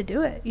have to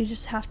do it. You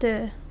just have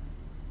to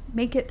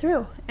make it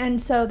through.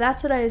 And so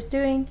that's what I was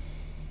doing.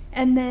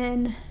 And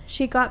then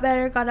she got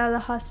better, got out of the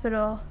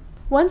hospital.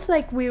 Once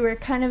like we were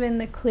kind of in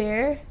the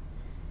clear,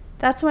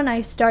 that's when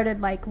I started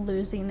like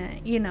losing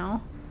it, you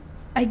know.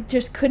 I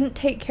just couldn't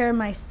take care of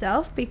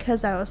myself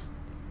because I was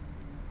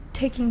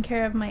taking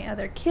care of my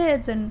other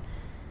kids, and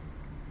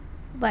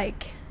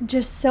like,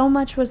 just so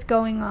much was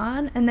going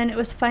on. And then it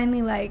was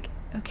finally like,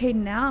 okay,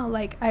 now,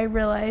 like, I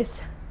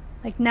realized,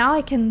 like, now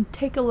I can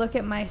take a look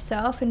at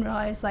myself and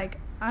realize, like,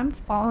 I'm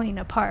falling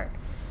apart.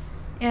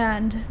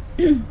 And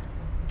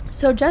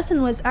so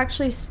Justin was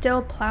actually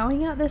still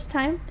plowing at this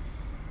time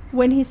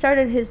when he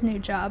started his new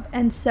job.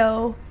 And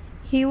so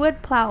he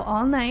would plow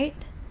all night,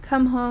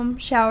 come home,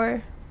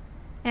 shower,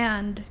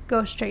 and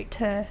go straight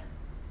to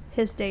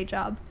his day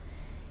job.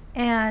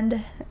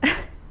 And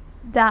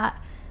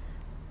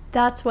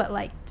that's what,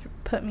 like,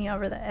 put me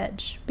over the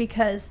edge,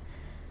 because,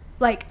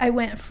 like, I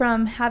went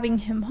from having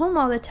him home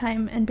all the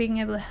time and being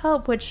able to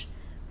help, which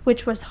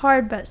was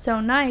hard but so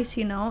nice,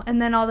 you know,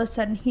 and then all of a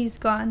sudden he's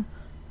gone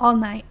all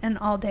night and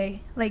all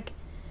day. Like,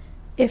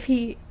 if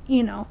he,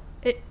 you know,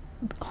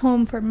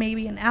 home for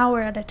maybe an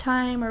hour at a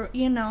time, or,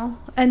 you know,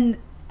 and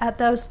at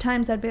those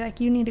times I'd be like,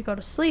 you need to go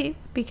to sleep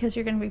because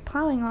you're going to be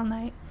plowing all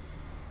night.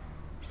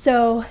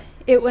 So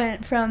it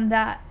went from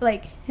that,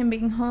 like, him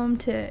being home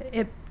to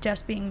it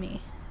just being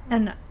me.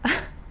 And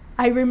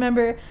I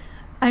remember,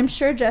 I'm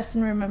sure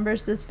Justin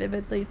remembers this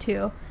vividly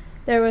too.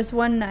 There was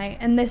one night,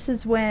 and this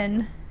is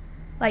when,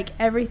 like,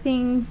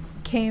 everything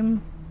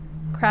came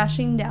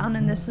crashing down,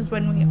 and this is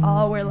when we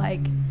all were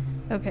like,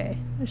 okay,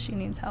 she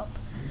needs help.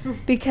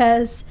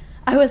 Because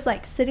I was,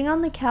 like, sitting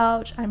on the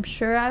couch. I'm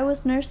sure I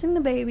was nursing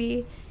the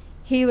baby.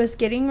 He was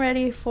getting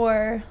ready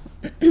for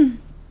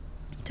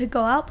to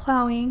go out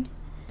plowing.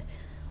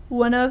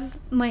 One of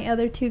my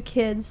other two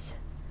kids,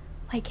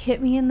 like,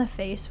 hit me in the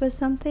face with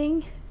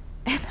something,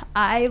 and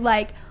I,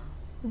 like,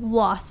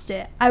 lost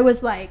it. I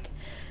was like,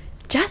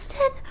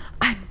 Justin,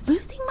 I'm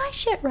losing my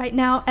shit right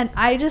now. And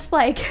I just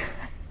like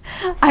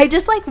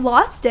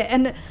lost it.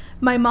 And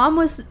my mom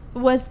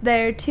was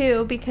there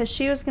too, because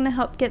she was going to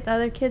help get the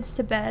other kids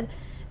to bed.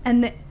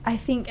 And I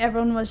think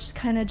everyone was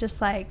kind of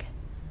just like,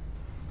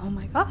 oh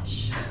my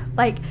gosh,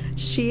 like,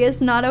 she is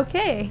not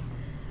okay.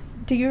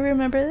 Do you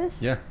remember this?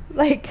 Yeah.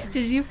 Like,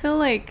 did you feel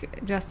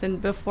like, Justin,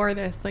 before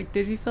this, like,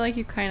 did you feel like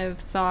you kind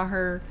of saw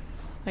her,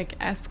 like,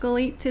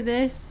 escalate to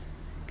this?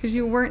 Because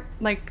you weren't,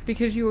 like,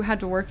 because you had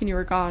to work and you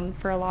were gone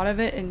for a lot of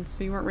it, and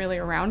so you weren't really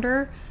around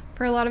her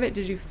for a lot of it.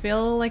 Did you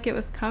feel like it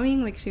was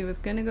coming, like she was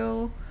going to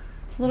go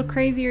a little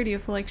crazy, or do you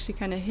feel like she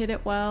kind of hit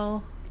it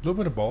well? A little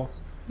bit of both.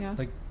 Yeah.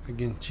 Like,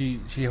 again, she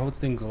holds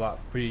things a lot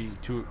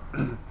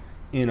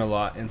in a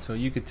lot, and so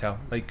you could tell,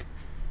 like,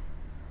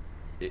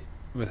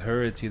 with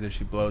her, it's either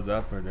she blows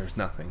up or there's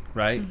nothing,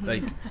 right? Mm-hmm.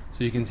 Like,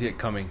 so you can see it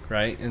coming,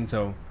 right? And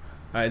so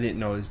I didn't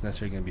know it was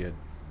necessarily going to be a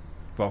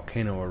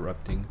volcano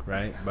erupting,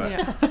 right? But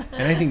yeah.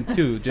 And I think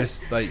too,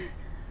 just like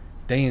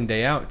day in,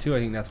 day out too, I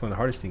think that's one of the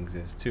hardest things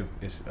is too,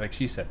 is, like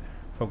she said,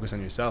 focus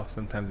on yourself.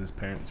 Sometimes as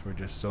parents, we're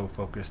just so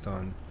focused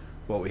on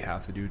what we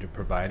have to do to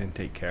provide and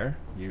take care,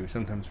 you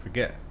sometimes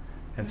forget.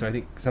 And so I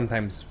think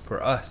sometimes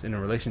for us in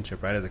a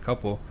relationship, right, as a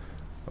couple,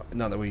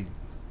 not that we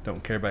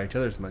don't care about each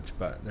other as much,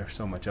 but there's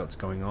so much else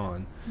going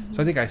on. Mm-hmm.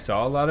 So I think I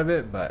saw a lot of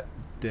it, but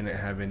didn't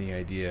have any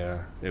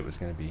idea it was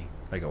going to be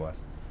like it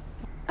was.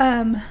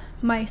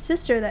 My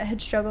sister that had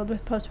struggled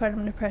with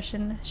postpartum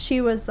depression, she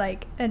was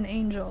like an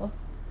angel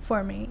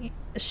for me.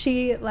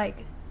 She,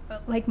 like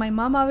my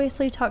mom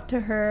obviously talked to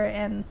her,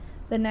 and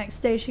the next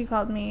day she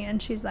called me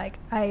and she's like,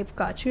 I've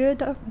got you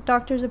a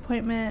doctor's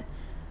appointment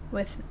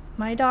with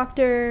my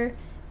doctor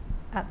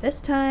at this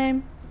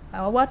time.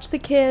 I'll watch the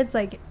kids,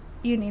 like,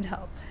 you need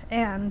help.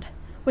 And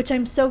which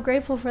I'm so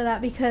grateful for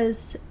that,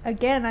 because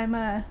again,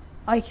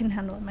 I can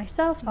handle it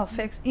myself. I'll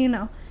fix, you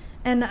know.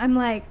 And I'm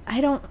like,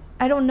 I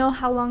don't know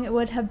how long it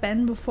would have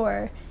been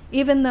before,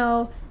 even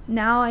though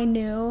now I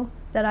knew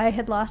that I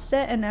had lost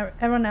it and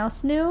everyone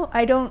else knew,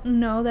 I don't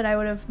know that I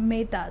would have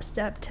made that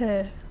step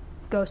to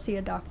go see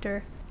a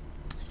doctor.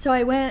 So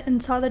I went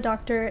and saw the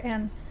doctor,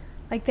 and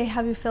like, they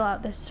have you fill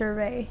out this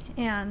survey,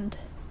 and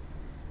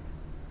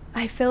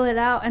I fill it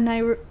out, and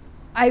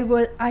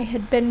I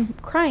had been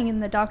crying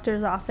in the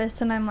doctor's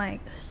office, and I'm like,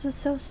 this is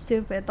so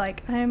stupid.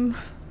 Like, I'm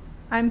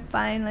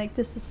fine. Like,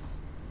 this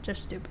is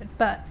just stupid.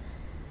 But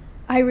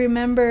I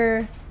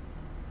remember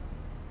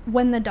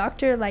when the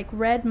doctor, like,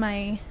 read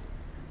my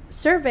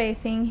survey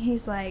thing,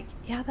 he's like,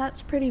 yeah,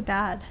 that's pretty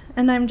bad.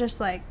 And I'm just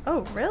like,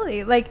 oh,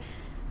 really? Like,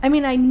 I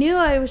mean, I knew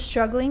I was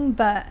struggling,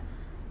 but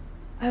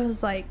I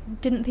was like,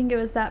 didn't think it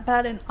was that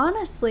bad. And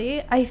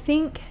honestly, I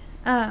think,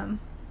 and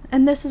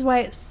this is why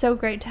it's so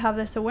great to have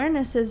this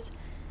awareness, is,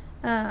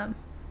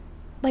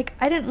 like,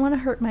 I didn't want to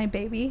hurt my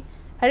baby.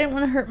 I didn't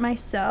want to hurt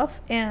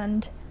myself,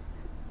 and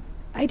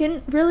I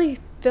didn't really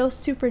feel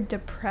super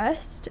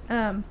depressed.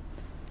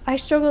 I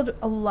struggled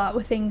a lot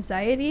with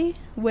anxiety,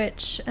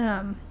 which,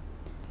 I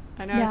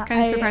know, I was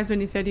kind of surprised when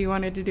you said you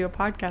wanted to do a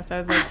podcast. I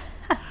was like,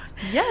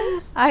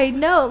 yes. I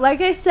know.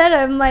 Like I said,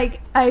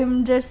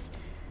 I'm just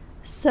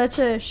such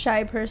a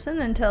shy person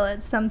until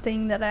it's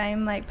something that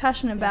I'm, like,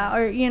 passionate about,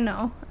 or, you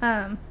know,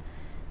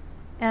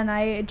 and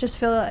I just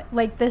feel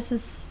like this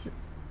is,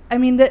 I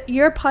mean,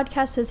 your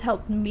podcast has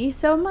helped me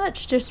so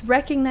much, just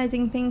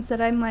recognizing things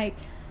that I'm like,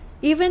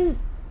 even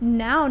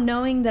now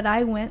knowing that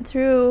I went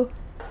through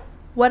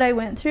what I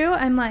went through,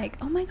 I'm like,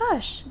 oh my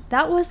gosh,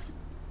 that was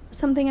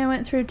something I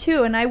went through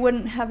too, and I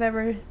wouldn't have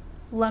ever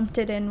lumped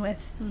it in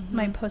with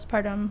my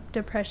postpartum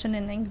depression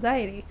and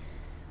anxiety.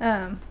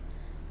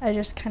 I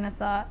just kind of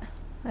thought,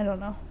 I don't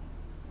know.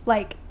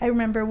 Like, I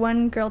remember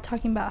one girl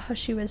talking about how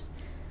she was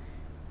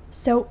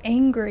so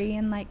angry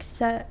and, like,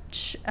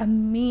 such a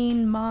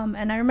mean mom.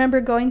 And I remember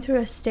going through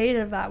a state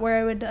of that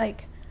where I would,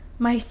 like,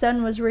 my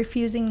son was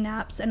refusing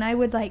naps, and I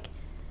would, like,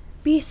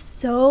 be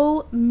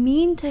so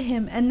mean to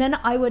him. And then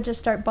I would just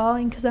start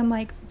bawling because I'm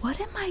like, what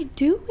am I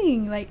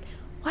doing? Like,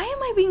 why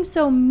am I being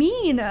so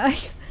mean?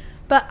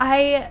 But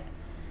I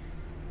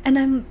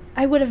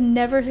would have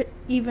never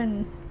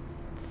even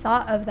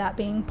thought of that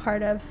being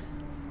part of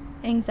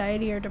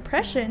anxiety or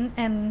depression.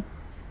 And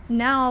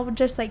now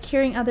just like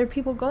hearing other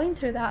people going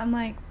through that, I'm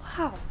like,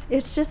 wow,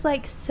 it's just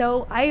like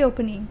so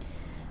eye-opening.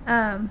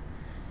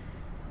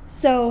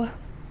 So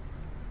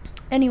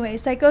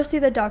anyways, I go see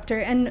the doctor,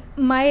 and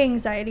my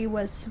anxiety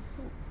was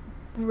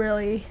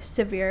really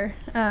severe.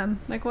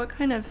 Like, what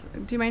kind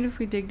of, do you mind if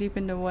we dig deep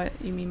into what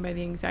you mean by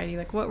the anxiety?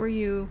 Like, what were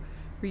you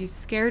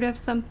scared of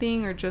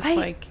something, or just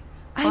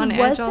on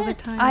edge all the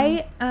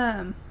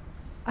time?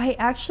 I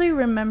actually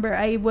remember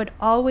I would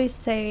always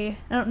say,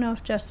 I don't know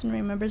if Justin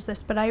remembers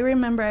this, but I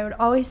remember I would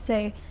always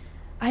say,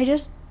 I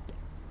just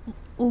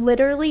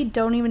literally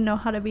don't even know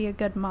how to be a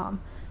good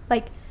mom.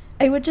 Like,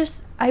 I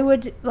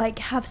would like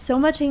have so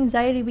much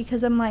anxiety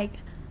because I'm like,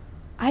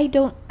 I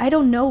don't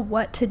know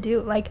what to do.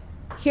 Like,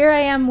 here I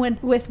am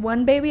with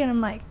one baby, and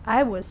I'm like,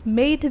 I was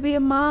made to be a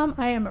mom.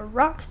 I am a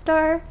rock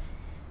star.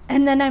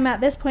 And then I'm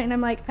at this point, and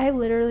I'm like, I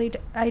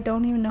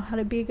don't even know how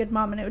to be a good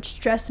mom. And it would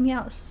stress me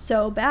out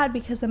so bad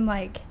because I'm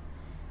like,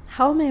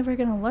 how am I ever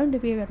going to learn to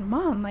be a good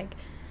mom? Like,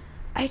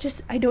 I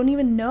don't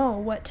even know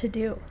what to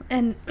do.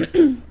 And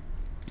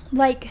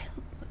like,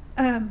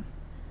 I'm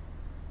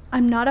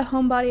not a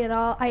homebody at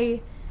all.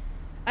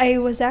 I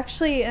was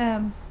actually,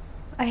 I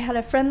had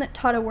a friend that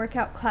taught a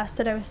workout class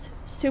that I was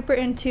super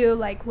into,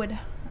 like would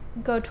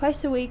go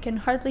twice a week and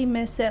hardly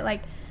miss it.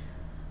 Like,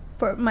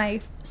 for my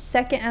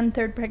second and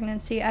third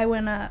pregnancy, I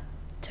went up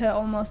to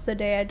almost the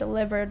day I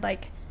delivered.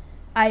 Like,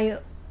 I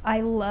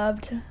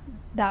loved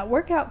that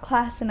workout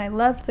class, and I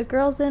loved the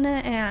girls in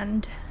it.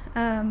 And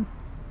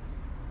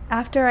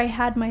after I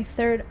had my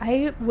third,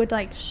 I would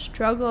like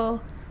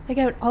struggle. Like,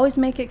 I would always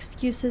make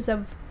excuses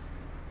of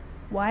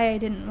why I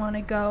didn't want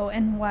to go,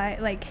 and why,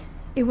 like,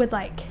 it would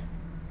like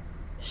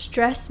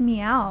stress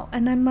me out.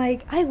 And I'm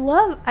like, I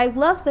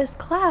love this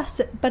class,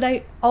 but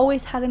I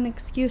always had an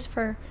excuse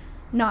for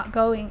not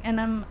going,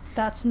 and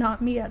that's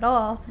not me at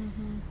all.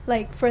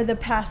 Like, for the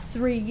past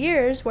 3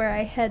 years where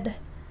I had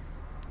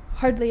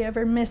hardly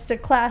ever missed a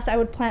class, I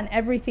would plan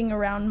everything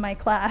around my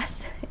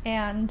class,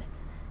 and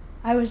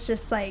I was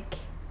just like,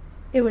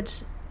 it would,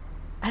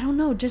 I don't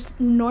know, just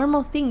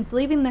normal things,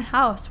 leaving the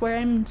house where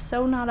I'm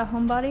so not a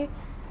homebody,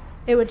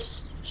 it would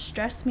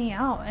stress me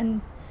out.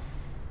 And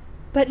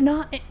but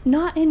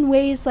not in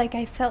ways like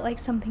I felt like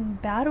something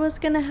bad was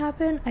gonna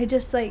happen. I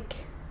just like,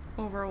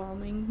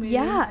 overwhelming, maybe?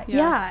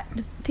 Yeah.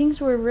 Things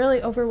were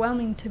really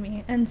overwhelming to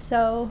me. And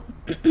so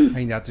I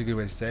think that's a good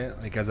way to say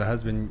it. Like, as a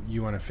husband,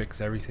 you want to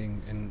fix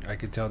everything, and I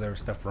could tell there was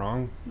stuff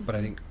wrong, but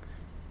I think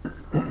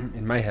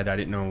in my head I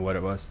didn't know what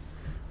it was,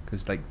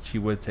 because like she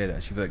would say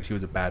that she felt like she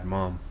was a bad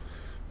mom,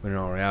 but in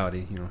all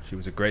reality, you know, she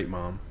was a great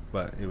mom,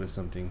 but it was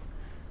something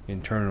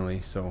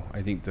internally. So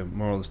I think the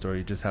moral of the story,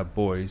 you just have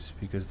boys,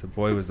 because the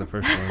boy was the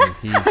first one, and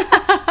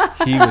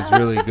he was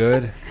really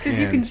good, because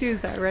you can choose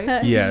that,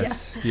 right?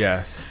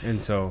 Yes.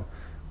 And so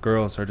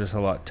girls are just a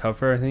lot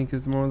tougher, I think,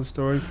 is the moral of the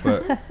story.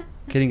 But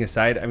kidding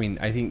aside, I mean,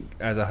 I think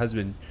as a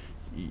husband,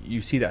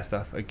 you see that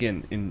stuff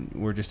again,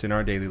 we're just in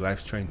our daily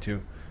lives trying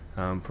to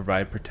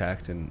provide,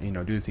 protect, and, you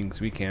know, do the things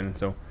we can. And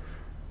so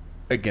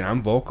again,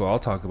 I'm vocal, I'll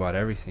talk about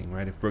everything,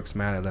 right? If Brooke's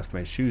mad I left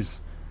my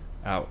shoes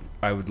out,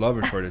 I would love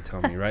her to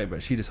tell me, right?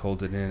 But she just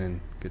holds it in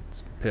and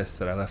gets pissed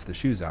that I left the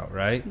shoes out,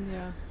 right?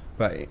 Yeah.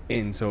 But,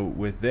 and so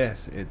with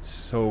this, it's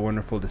so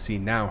wonderful to see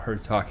now her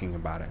talking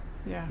about it.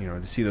 Yeah. You know,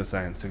 to see those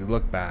signs, to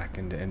look back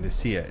and to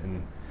see it,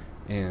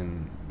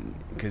 and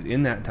because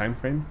in that time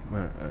frame,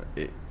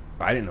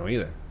 I didn't know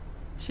either.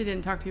 She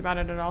didn't talk to you about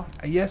it at all?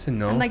 Yes and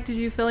no. And like, did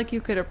you feel like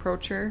you could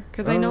approach her?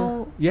 Because I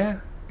know.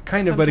 Yeah.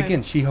 Kind of, but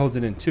again, she holds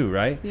it in too,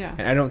 right? Yeah.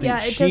 And I don't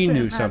think she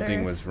knew matter.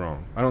 something was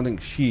wrong. I don't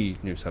think she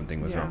knew something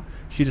was wrong.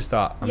 She just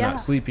thought, I'm not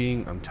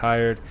sleeping, I'm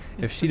tired.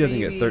 If she doesn't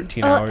get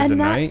 13 hours a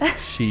night,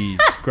 she's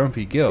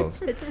grumpy gills.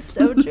 It's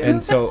so true.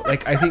 And so,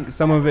 like, I think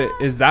some of it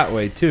is that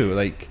way too.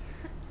 Like,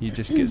 you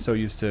just get so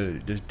used to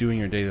just doing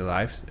your daily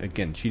life.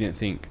 Again, she didn't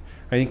think.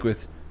 I think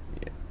with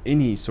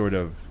any sort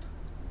of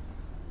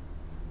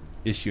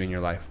issue in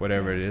your life,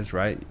 whatever it is,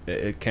 right?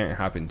 It can't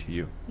happen to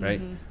you,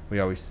 right? We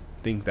always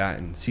think that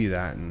and see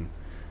that, and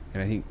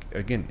I think,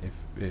 again,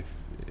 if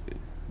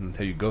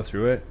until you go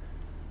through it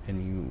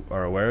and you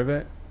are aware of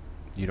it,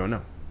 you don't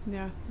know.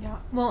 Yeah.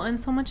 Well,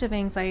 and so much of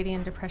anxiety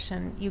and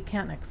depression you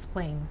can't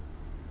explain.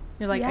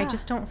 You're like, I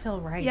just don't feel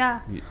right. Yeah.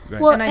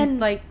 Right. Well, and I'm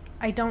like,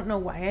 I don't know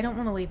why I don't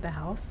want to leave the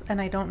house,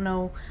 and I don't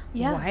know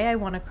why I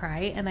want to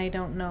cry, and I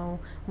don't know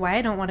why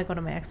I don't want to go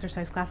to my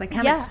exercise class. I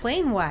can't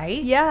explain why.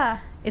 Yeah.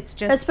 It's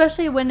just...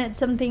 Especially when it's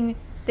something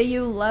that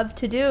you love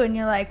to do, and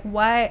you're like,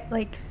 why?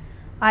 Like,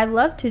 I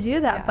love to do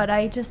that, but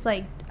I just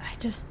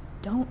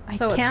don't.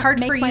 So I can't it's hard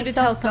make for you to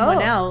tell myself someone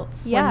go.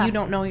 else Yeah. when you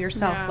don't know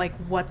yourself, like,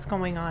 what's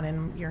going on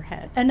in your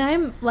head. And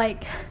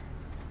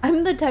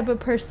I'm the type of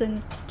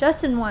person,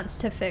 Justin wants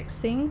to fix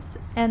things,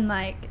 and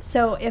like,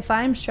 so if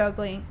I'm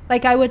struggling,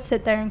 like, I would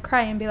sit there and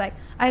cry and be like,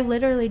 I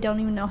literally don't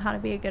even know how to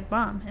be a good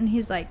mom. And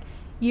he's like,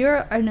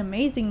 you're an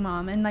amazing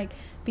mom, and like,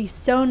 be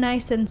so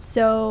nice and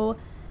so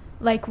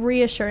like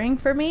reassuring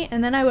for me.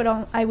 And then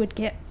I would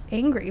get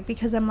angry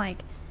because I'm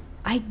like,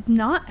 I'm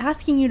not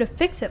asking you to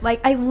fix it.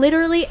 Like, I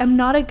literally am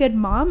not a good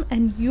mom,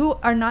 and you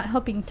are not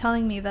helping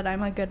telling me that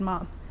I'm a good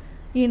mom,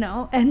 you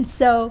know? And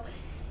so...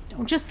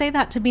 Don't just say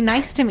that to be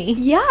nice to me.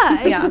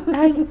 Yeah.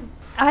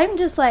 I'm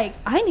just like,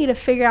 I need to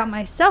figure out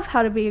myself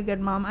how to be a good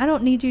mom. I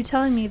don't need you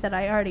telling me that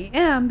I already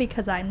am,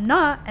 because I'm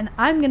not, and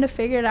I'm going to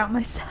figure it out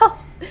myself.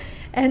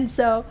 And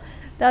so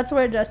that's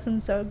where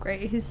Justin's so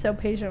great. He's so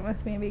patient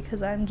with me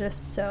because I'm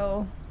just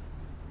so...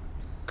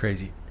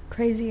 Crazy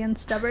and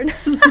stubborn.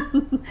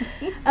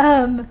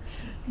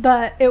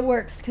 But it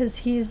works because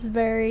he's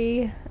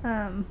very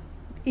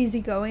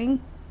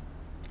easygoing,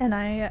 and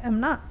I am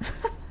not.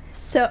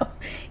 So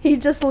he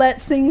just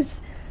lets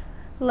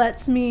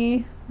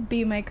me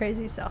be my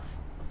crazy self.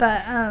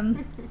 But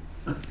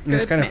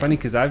it's kind of funny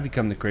because I've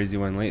become the crazy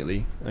one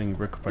lately. I mean,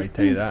 Rick will probably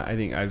tell you that. I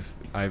think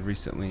I've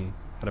recently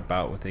had a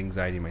bout with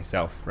anxiety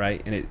myself,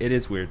 right? And it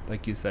is weird.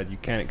 Like you said, you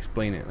can't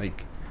explain it.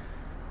 Like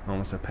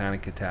almost a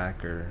panic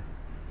attack, or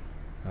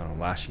I don't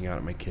know, lashing out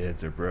at my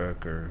kids or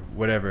Brooke or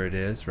whatever it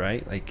is,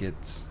 right? Like,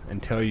 it's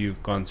until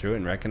you've gone through it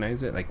and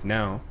recognize it. Like,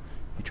 now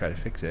you try to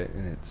fix it,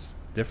 and it's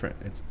different.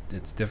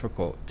 It's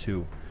difficult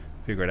to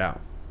figure it out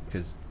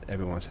because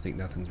everyone wants to think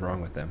nothing's wrong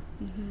with them.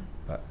 Mm-hmm.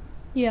 But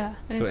yeah,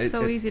 and so it's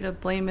so easy to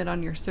blame it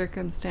on your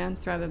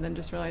circumstance rather than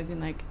just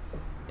realizing, like,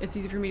 it's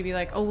easy for me to be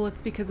like, oh, well,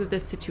 it's because of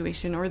this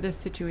situation or this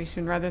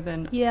situation, rather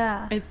than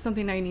it's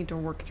something I need to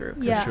work through.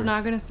 Yeah, it's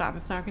not going to stop.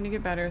 It's not going to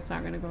get better. It's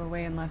not going to go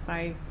away unless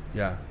I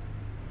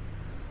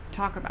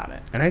talk about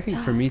it. And I think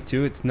for me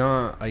too, it's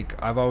not like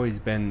I've always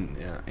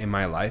been in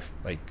my life,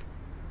 like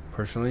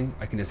personally,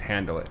 I can just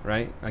handle it,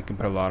 right? I can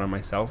put a lot on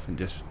myself and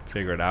just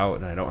figure it out,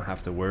 and I don't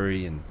have to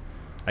worry, and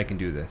I can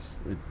do this.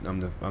 I'm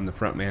the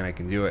front man. I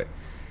can do it.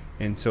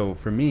 And so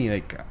for me,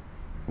 like,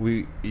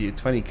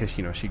 it's funny because,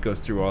 you know, she goes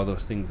through all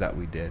those things that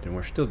we did and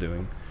we're still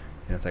doing,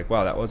 and it's like,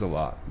 wow, that was a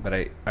lot. But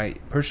I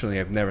personally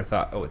have never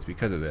thought, oh, it's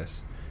because of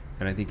this.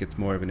 And I think it's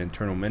more of an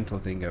internal mental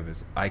thing of,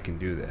 is I can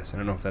do this. I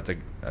don't know if that's a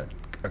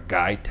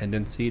guy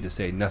tendency to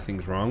say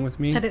nothing's wrong with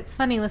me. But it's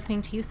funny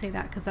listening to you say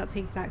that, because that's the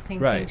exact same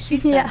right. thing she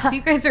said. Yeah. So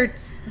you guys are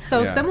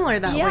so similar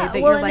that way, that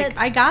well, you're like,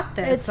 I got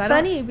this. It's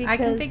funny because I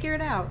can figure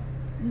it out.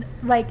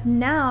 Like,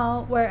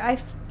 now where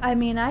I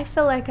mean, I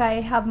feel like I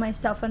have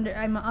myself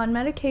I'm on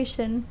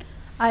medication.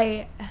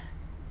 I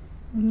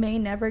may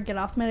never get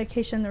off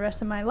medication the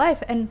rest of my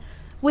life, and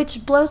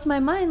which blows my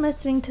mind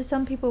listening to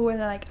some people where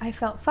they're like, I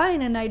felt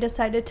fine and I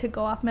decided to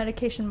go off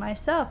medication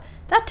myself.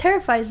 That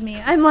terrifies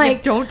me. I'm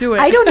like, don't do it.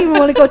 I don't even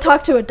want to go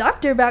talk to a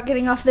doctor about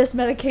getting off this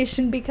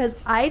medication because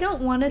I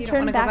don't want to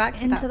turn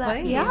back into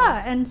that.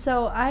 Yeah. And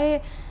so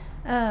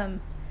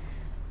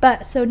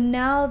but so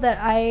now that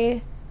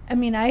I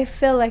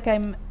feel like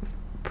I'm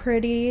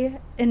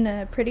in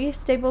a pretty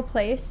stable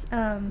place.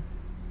 I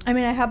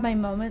mean, I have my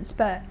moments,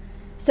 but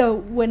so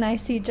when I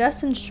see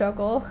Justin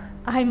struggle,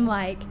 I'm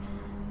like,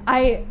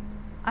 I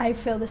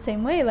feel the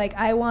same way. Like,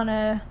 I want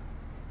to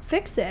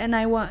fix it, and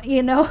I want,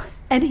 you know,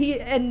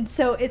 and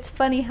so it's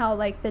funny how,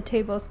 like, the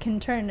tables can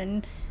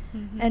turn,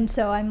 and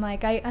so I'm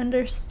like, I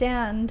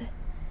understand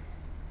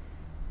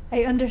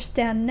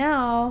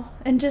now,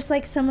 and just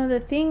like some of the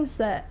things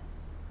that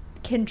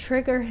can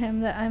trigger him,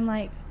 that I'm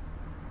like,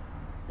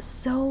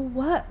 so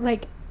what?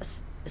 Like,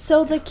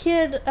 so the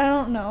kid, I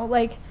don't know,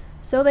 like,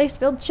 so they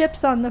spilled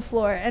chips on the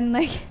floor, and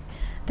like,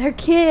 they're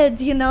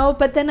kids, you know,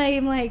 but then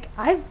I'm like,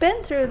 I've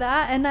been through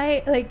that, and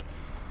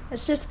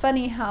it's just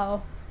funny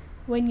how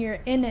when you're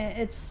in it,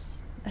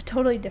 it's a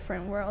totally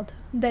different world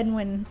than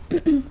when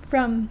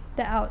from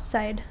the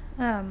outside.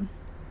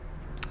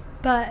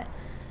 But,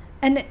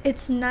 and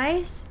it's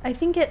nice, I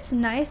think it's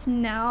nice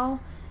now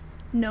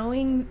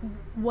knowing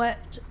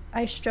what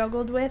I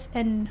struggled with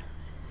and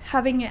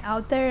having it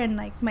out there, and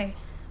like my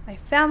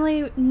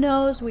family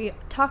knows, we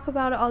talk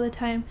about it all the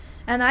time,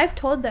 and I've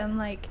told them,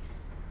 like,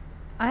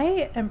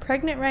 I am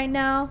pregnant right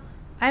now.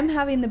 I'm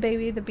having the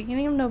baby the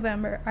beginning of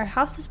November. Our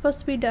house is supposed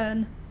to be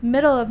done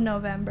middle of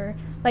November.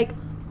 Like,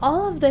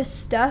 all of this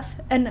stuff,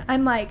 and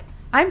I'm like,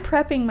 I'm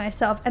prepping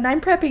myself, and I'm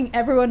prepping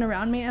everyone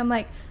around me. I'm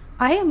like,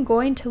 I am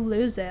going to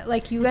lose it.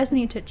 Like, you guys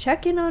need to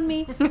check in on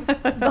me.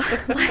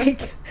 But,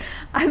 like,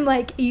 I'm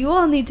like, you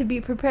all need to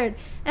be prepared.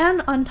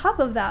 And on top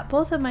of that,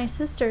 both of my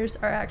sisters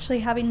are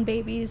actually having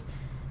babies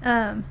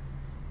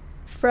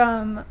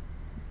from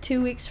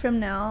 2 weeks from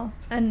now,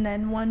 and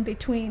then one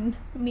between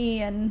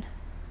me and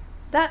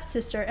that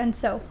sister. And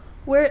so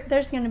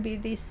there's going to be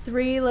these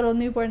 3 little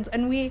newborns,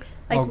 and we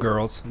like all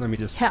girls. Let me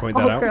just yeah, point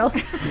that all out. girls.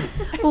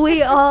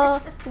 we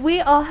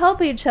all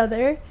help each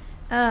other,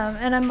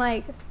 and I'm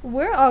like,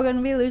 we're all going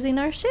to be losing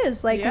our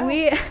shiz, like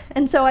Yeah.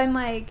 and so I'm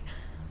like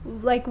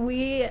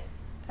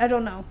I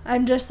don't know.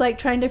 I'm just like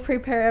trying to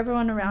prepare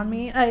everyone around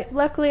me.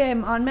 Luckily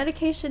I'm on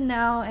medication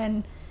now,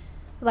 and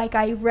like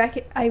I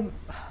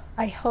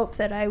hope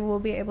that I will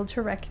be able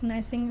to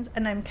recognize things,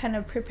 and I'm kind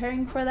of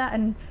preparing for that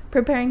and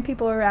preparing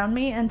people around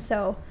me, and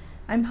so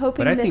I'm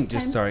hoping. But I this think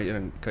time, sorry, I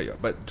didn't cut you off,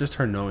 but just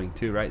her knowing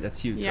too, right?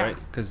 That's huge, Yeah. right?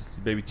 Because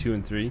baby 2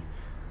 and 3,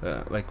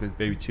 like with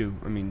baby 2,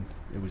 I mean,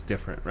 it was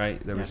different,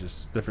 right? There was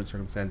just different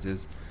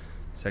circumstances.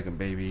 Second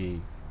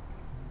baby,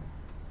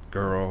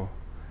 girl,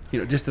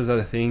 just those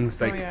other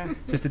things, like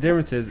just the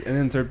differences. And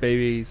then third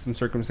baby, some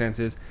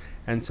circumstances.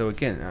 And so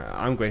again,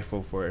 I'm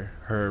grateful for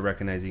her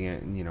recognizing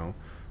it, and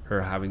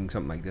her having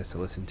something like this to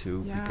listen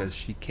to, because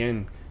she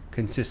can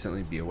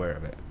consistently be aware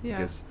of it. Yeah.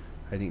 Because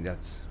I think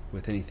that's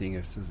with anything,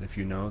 if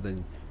you know,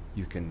 then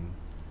you can,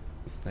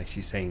 like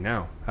she's saying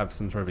now, have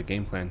some sort of a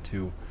game plan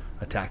to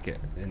attack it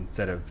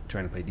instead of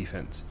trying to play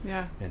defense.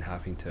 Yeah. And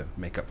having to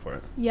make up for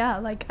it. Yeah,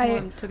 like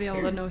to be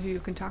able to know who you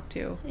can talk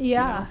to.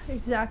 Yeah,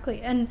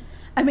 exactly. And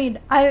I mean,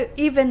 I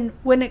even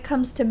when it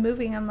comes to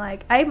moving, I'm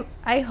like,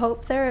 I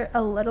hope they're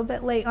a little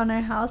bit late on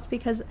our house,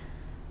 because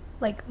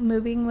like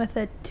moving with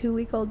a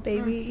 2-week-old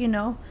baby,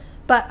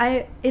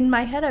 but in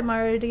my head I'm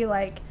already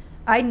like,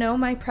 I know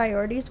my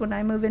priorities when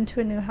I move into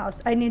a new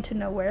house. I need to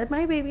know where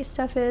my baby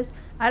stuff is.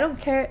 I don't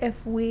care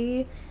if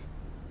we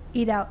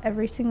eat out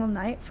every single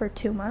night for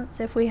 2 months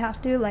if we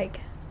have to.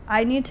 Like,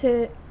 I need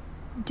to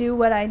do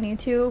what I need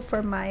to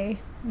for my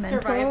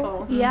mental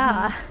survival.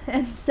 Yeah.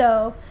 And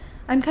so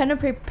I'm kind of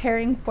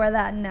preparing for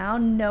that now,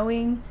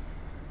 knowing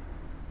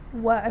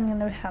what I'm going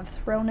to have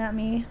thrown at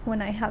me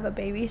when I have a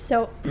baby.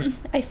 So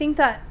I think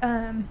that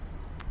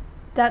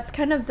that's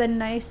kind of the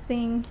nice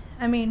thing.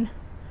 I mean,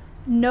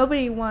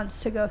 nobody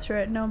wants to go through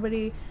it.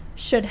 Nobody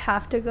should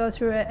have to go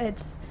through it.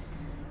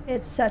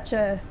 It's such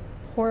a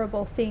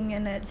horrible thing,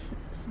 and it's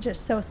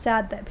just so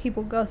sad that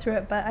people go through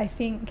it. But I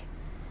think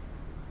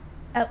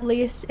at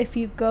least if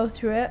you go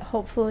through it,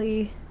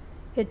 hopefully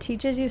it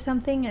teaches you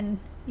something, and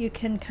you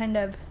can kind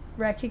of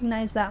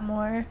recognize that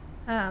more.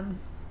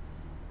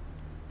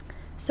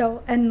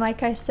 So, and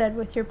like I said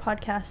with your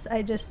podcast,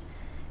 I just,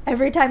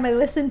 every time I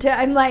listen to it,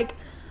 I'm like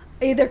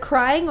either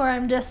crying or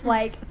I'm just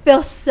like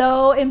feel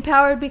so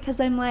empowered, because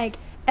I'm like,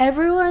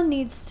 everyone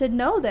needs to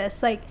know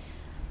this. Like,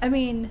 I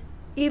mean,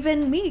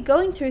 even me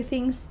going through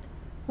things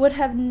would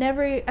have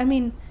never, I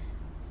mean,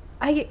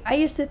 I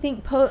used to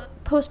think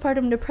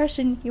postpartum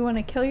depression, you want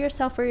to kill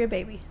yourself or your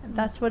baby.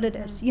 That's what it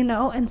is,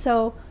 and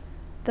so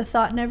the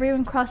thought never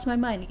even crossed my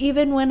mind.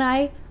 Even when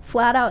I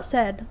flat out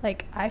said,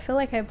 like, I feel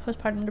like I have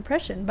postpartum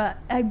depression, but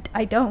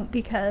I don't,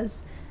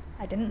 because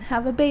I didn't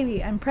have a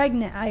baby. I'm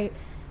pregnant.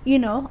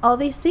 All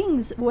these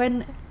things,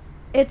 when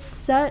it's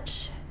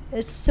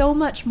so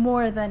much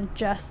more than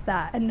just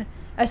that. And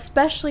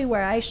especially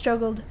where I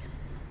struggled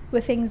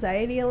with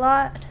anxiety a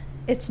lot,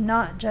 it's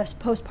not just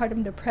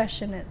postpartum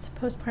depression, it's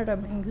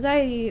postpartum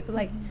anxiety,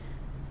 like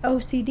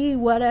OCD,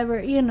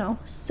 whatever,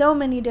 so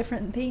many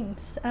different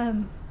things.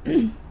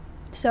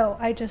 So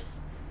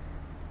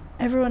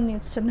everyone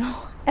needs to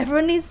know.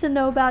 Everyone needs to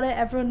know about it.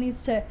 Everyone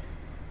needs to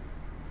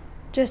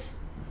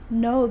just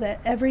know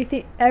that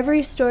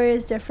every story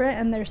is different,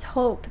 and there's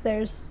hope.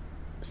 There's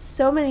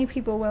so many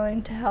people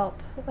willing to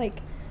help.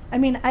 Like, I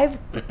mean, I've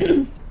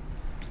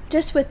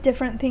just with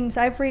different things,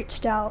 I've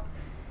reached out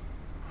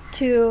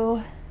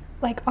to,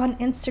 like, on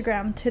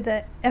Instagram to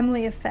the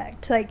Emily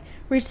Effect, like,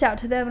 reached out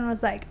to them and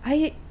was like,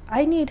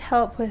 I need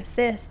help with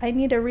this. I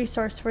need a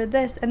resource for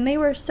this. And they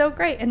were so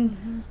great.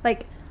 And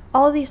like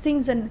all these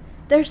things. And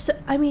there's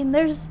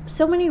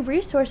so many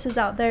resources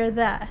out there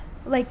that,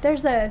 like,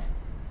 there's a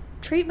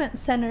treatment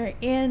center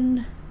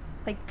in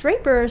like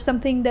Draper or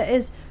something that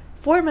is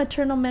for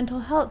maternal mental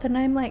health. And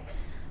I'm like,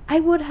 I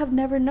would have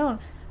never known.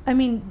 I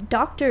mean,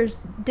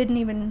 doctors didn't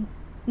even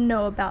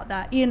know about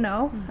that,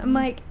 I'm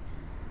like,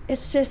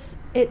 it's just,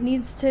 it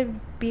needs to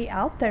be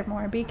out there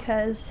more,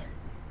 because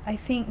I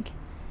think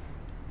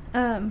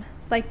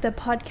like the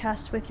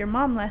podcast with your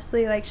mom,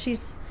 Leslie, like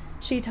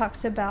she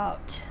talks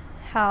about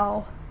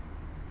how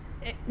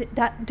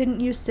that didn't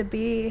used to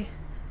be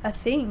a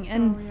thing.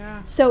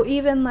 And so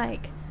even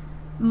like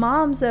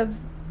moms of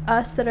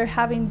us that are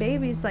having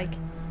babies, like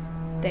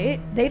they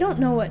don't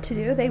know what to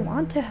do. They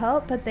want to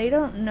help, but they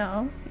don't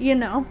know,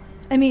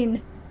 I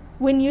mean,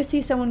 when you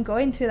see someone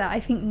going through that, I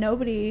think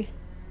nobody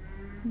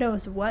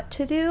knows what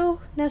to do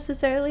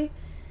necessarily.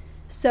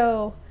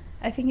 So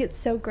I think it's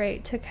so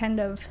great to kind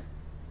of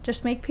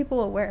just make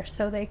people aware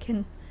so they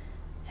can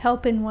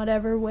help in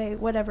whatever way,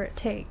 whatever it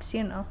takes,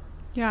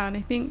 Yeah, and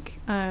I think,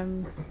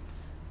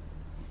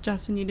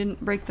 Justin, you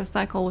didn't break the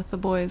cycle with the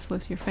boys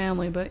with your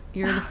family, but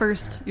you're the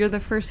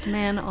first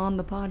man on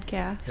the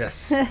podcast.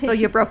 Yes. So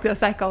you broke the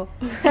cycle.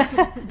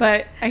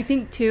 But I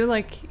think too,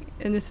 like,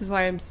 and this is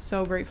why I'm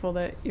so grateful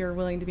that you're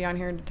willing to be on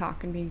here and to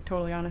talk and be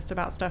totally honest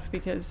about stuff,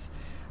 because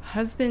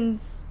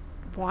husbands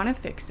want to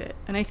fix it.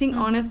 And I think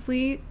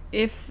honestly,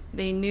 if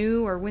they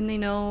knew or when they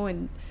know,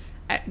 and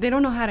they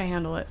don't know how to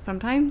handle it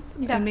sometimes,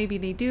 and maybe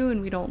they do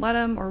and we don't let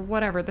them or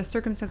whatever. The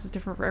circumstance is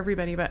different for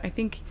everybody, but I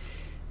think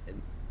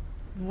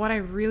what I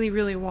really,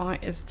 really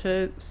want is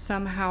to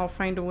somehow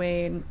find a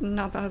way, and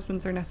not that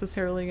husbands are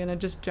necessarily going to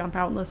just jump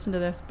out and listen to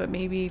this, but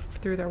maybe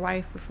through their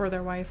wife or for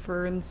their wife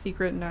or in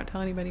secret and not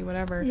tell anybody,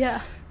 whatever.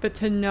 Yeah. But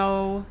to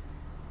know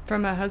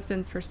from a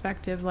husband's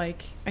perspective,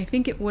 like, I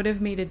think it would have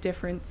made a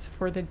difference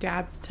for the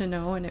dads to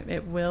know, and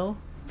it will,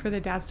 for the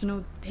dads to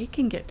know they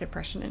can get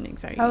depression and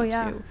anxiety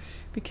too.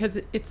 Because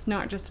it's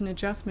not just an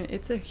adjustment,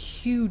 it's a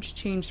huge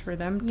change for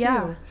them too.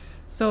 Yeah.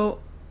 So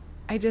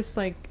I just,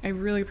 like, I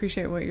really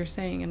appreciate what you're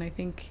saying. And I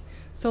think,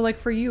 so, like,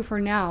 for you, for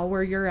now,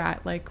 where you're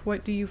at, like,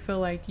 what do you feel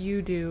like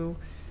you do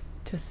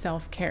to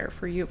self-care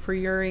for you, for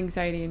your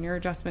anxiety and your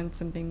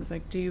adjustments and things?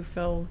 Like, do you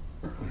feel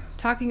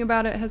talking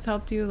about it has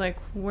helped you? Like,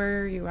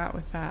 where are you at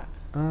with that?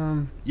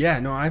 Yeah,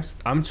 no,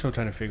 I'm still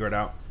trying to figure it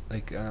out.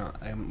 Like,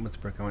 I'm with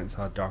Brooke. I went and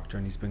saw a doctor,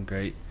 and he's been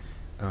great.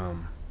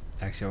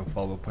 Actually, I have a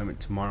follow-up appointment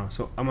tomorrow,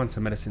 so I'm on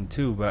some medicine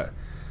too, but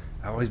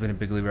I've always been a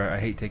big believer. I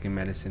hate taking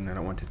medicine. I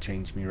don't want to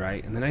change me,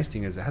 right? And the nice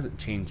thing is it hasn't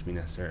changed me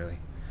necessarily.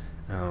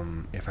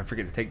 If I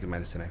forget to take the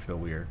medicine, I feel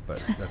weird,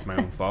 but that's my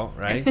own fault,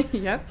 right?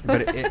 Yep.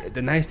 But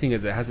the nice thing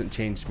is it hasn't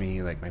changed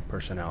me, like, my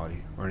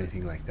personality or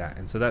anything like that.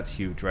 And so that's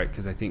huge, right?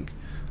 Because I think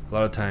a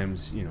lot of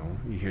times, you know,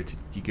 you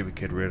give a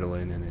kid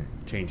Ritalin and it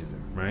changes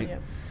him, right?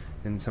 Yep.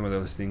 And some of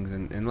those things.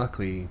 And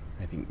luckily,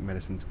 I think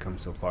medicine's come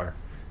so far.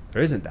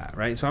 There isn't that,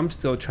 right? So I'm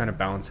still trying to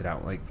balance it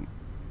out. Like,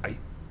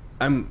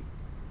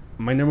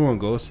 my number one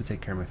goal is to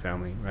take care of my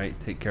family, right?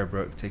 Take care of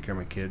Brooke, take care of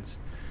my kids.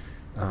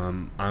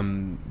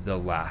 I'm the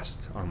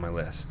last on my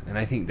list, and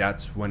I think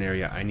that's one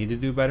area I need to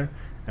do better.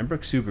 And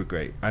Brooke's super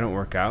great. I don't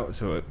work out,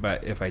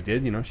 but if I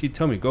did, you know, she'd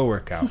tell me go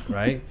work out,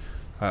 right?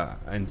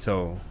 And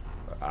so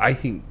I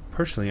think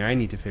personally I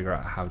need to figure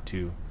out how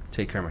to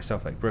take care of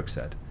myself, like Brooke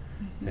said.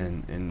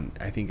 And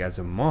I think as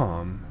a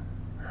mom,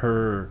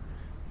 her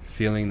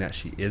feeling that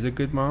she is a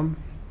good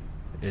mom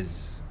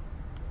is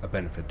a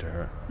benefit to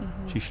her.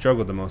 She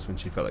struggled the most when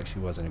she felt like she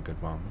wasn't a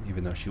good mom,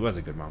 even though she was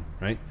a good mom,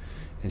 right?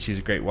 And she's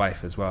a great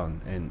wife as well.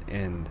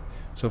 And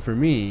so for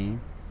me,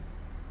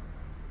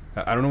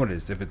 I don't know what it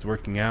is. If it's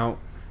working out,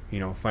 you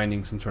know,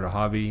 finding some sort of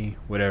hobby,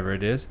 whatever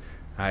it is,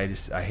 I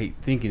hate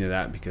thinking of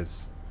that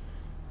because,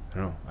 I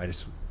don't know, I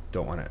just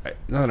don't want to. I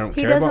don't care about myself.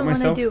 He doesn't want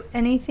to do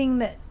anything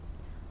that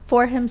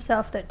for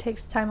himself that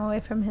takes time away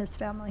from his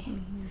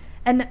family.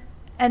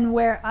 And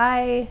where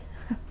I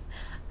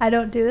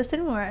don't do this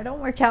anymore. I don't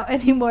work out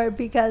anymore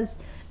because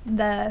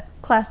the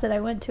class that I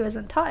went to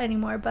isn't taught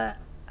anymore. But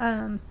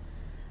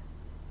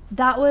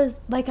that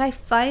was, like, I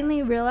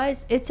finally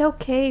realized it's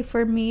okay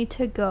for me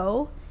to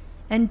go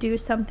and do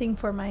something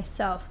for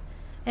myself.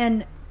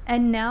 And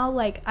now,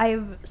 like,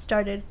 I've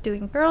started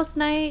doing girls'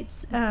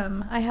 nights.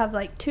 I have,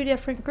 like, 2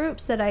 different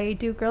groups that I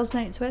do girls'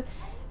 nights with.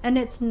 And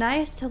it's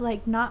nice to,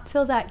 like, not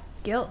feel that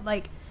guilt.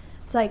 Like,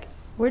 it's like,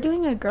 we're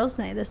doing a girls'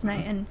 night this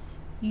night, and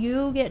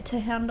you get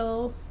to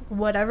handle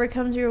whatever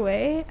comes your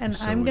way, and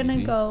So I'm gonna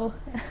easy. go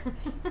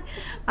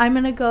I'm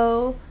gonna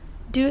go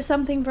do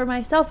something for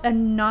myself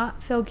and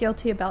not feel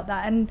guilty about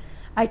that. And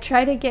I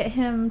try to get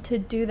him to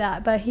do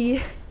that, but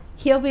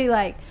he'll be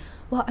like,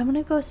 well, I'm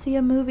gonna go see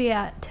a movie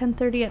at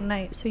 10:30 at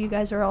night so you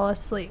guys are all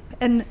asleep.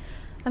 And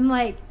I'm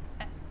like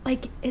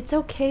it's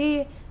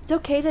okay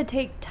to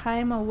take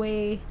time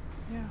away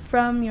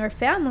from your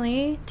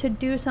family to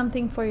do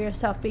something for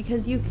yourself,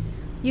 because you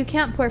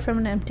can't pour from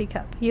an empty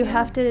cup. You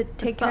have to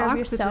take care of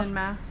yourself. It's the oxygen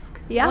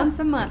mask. Yeah. Once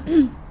a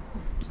month.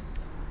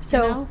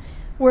 So, You know?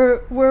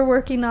 we're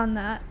working on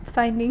that,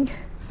 finding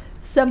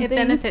something. It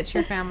benefits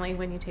your family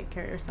when you take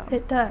care of yourself.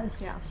 It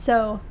does. Yeah.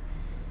 So,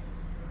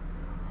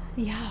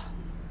 yeah.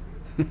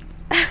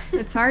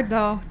 It's hard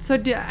though.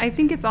 So I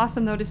think it's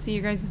awesome though to see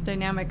you guys'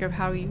 dynamic of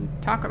how you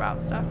talk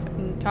about stuff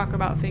and talk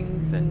about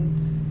things,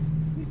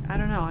 and I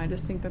don't know, I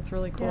just think that's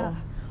really cool. Yeah.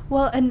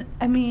 Well, and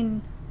I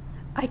mean,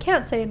 I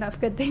can't say enough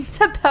good things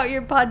about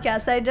your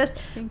podcast.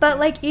 Thank But you.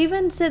 like,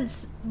 even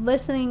since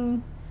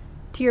listening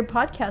to your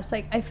podcast,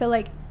 like, I feel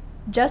like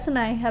Jess and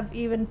I have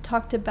even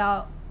talked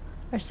about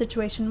our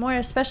situation more,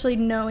 especially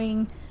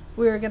knowing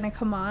we were going to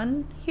come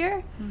on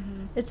here.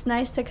 It's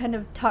nice to kind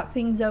of talk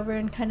things over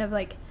and kind of,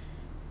 like,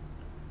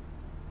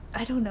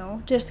 I don't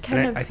know, just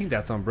kind of. I think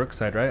that's on Brooke's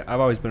side, right? I've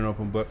always been an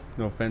open book.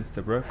 No offense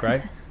to Brooke,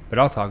 right? But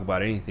I'll talk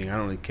about anything. I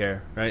don't really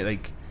care, right?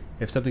 Like,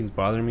 if something's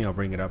bothering me, I'll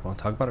bring it up. I'll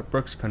talk about it.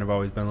 Brooke's kind of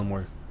always been a little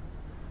more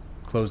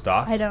closed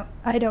off. I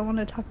don't want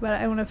to talk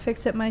about it. I want to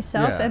fix it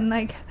myself. Yeah. And,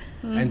 like,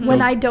 And when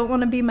so- I don't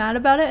want to be mad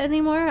about it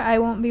anymore, I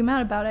won't be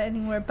mad about it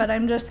anymore. But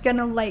I'm just going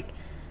to, like,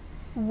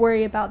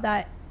 worry about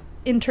that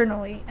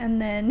internally.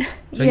 And then,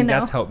 So I think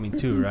that's helped me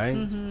too,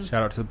 right?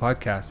 Shout out to the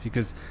podcast,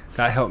 because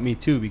that helped me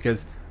too.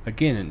 Because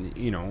again,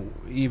 you know,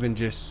 even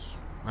just,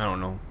 I don't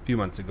know, a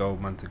month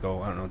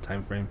ago, I don't know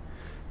time frame,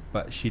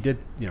 but she did,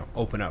 you know,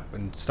 open up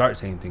and start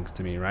saying things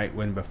to me, right?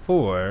 When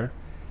before,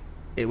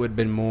 it would have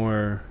been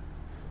more,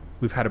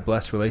 we've had a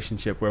blessed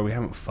relationship where we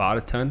haven't fought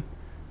a ton,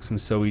 because I'm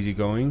so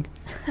easygoing.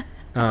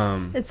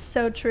 It's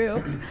so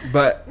true.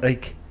 But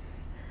like,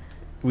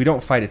 we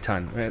don't fight a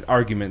ton. Right?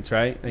 Arguments,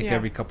 right? Like Yeah.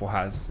 every couple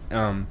has.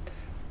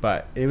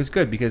 But it was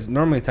good because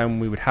normally the time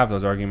we would have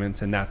those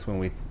arguments, and that's when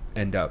we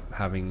end up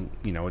having,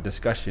 you know, a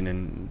discussion.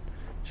 And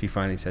she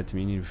finally said to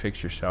me, "You need to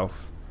fix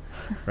yourself,"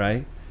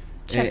 right?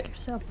 Check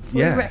yourself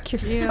before you wreck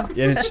yourself.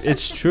 And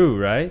it's true,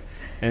 right?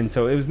 And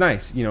so it was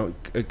nice, you know,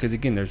 because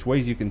again, there's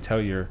ways you can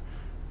tell your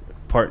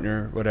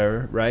partner,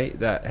 whatever, right,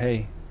 that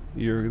hey,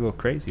 you're a little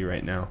crazy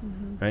right now,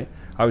 right?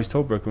 I always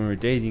told Brooke when we were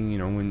dating, you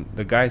know, when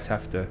the guys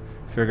have to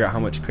figure out how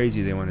much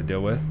crazy they want to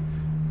deal with,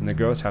 and the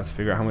girls have to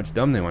figure out how much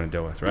dumb they want to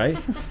deal with, right?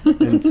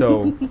 And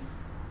so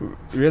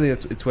really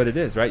it's what it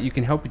is, right? You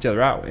can help each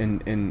other out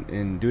and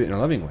do it in a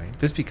loving way.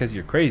 Just because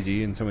you're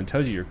crazy and someone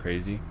tells you you're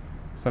crazy,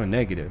 it's not a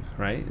negative,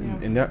 right?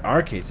 Yeah. In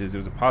our cases, it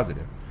was a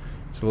positive.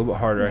 It's a little bit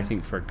harder, I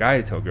think, for a guy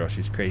to tell a girl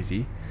she's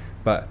crazy,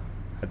 but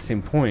at the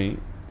same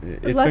point,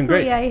 it's Luckily, been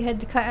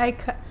great.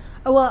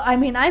 Well, I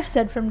mean, I've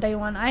said from day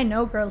one, I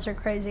know girls are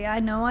crazy. I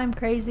know I'm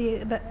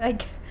crazy, but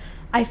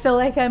I feel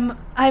like I'm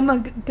a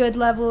good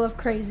level of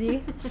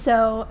crazy.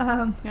 So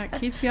Yeah, it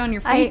keeps you on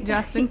your feet,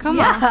 Justin. Come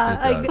on.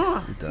 yeah, It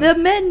does. It does.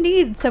 the men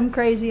need some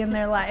crazy in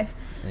their life.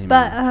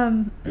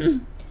 Amen.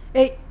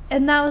 But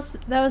that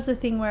was the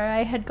thing where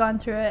I had gone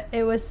through it.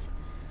 It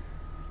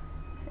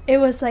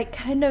was like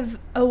kind of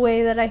a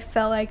way that I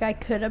felt like I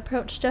could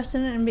approach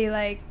Justin and be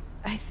like,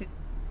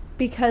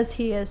 because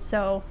he is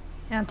so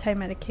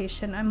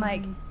anti-medication, I'm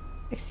like,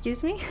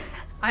 excuse me,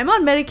 I'm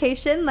on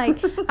medication,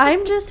 like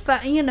I'm just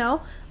fine, you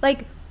know,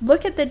 like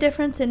look at the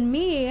difference in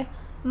me.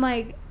 I'm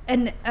like,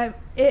 and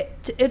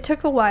it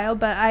took a while,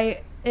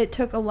 but it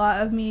took a lot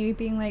of me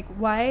being like,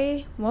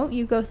 why won't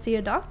you go see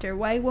a doctor?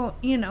 Why won't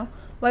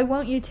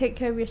you take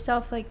care of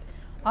yourself? Like,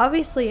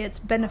 obviously it's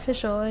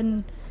beneficial,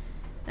 and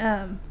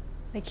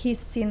like he's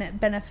seen it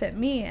benefit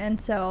me.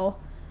 And so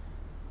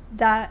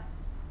that,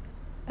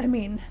 I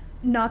mean,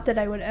 not that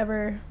I would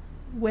ever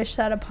wish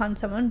that upon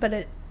someone,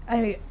 but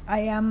I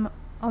am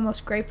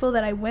almost grateful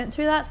that I went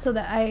through that, so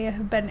that I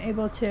have been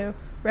able to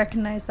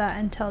recognize that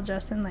and tell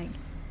Justin, like,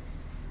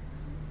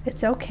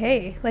 it's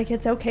okay. Like,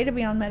 it's okay to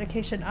be on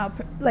medication.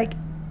 Like,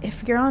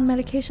 if you're on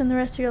medication the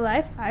rest of your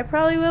life, I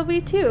probably will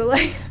be too.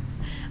 Like,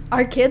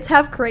 our kids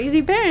have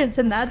crazy parents,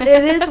 and that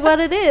it is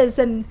what it is.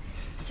 And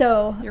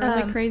so You're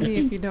really crazy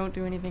if you don't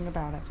do anything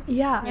about it.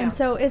 Yeah, and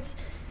so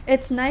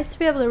it's nice to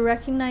be able to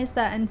recognize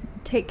that and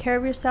take care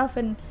of yourself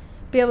and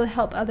be able to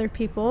help other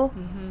people,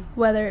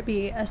 whether it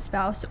be a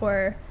spouse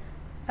or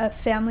a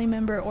family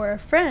member or a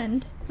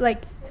friend.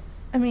 Like,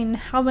 I mean,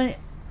 how many,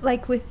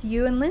 like with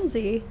you and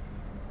Lindsay,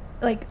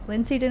 like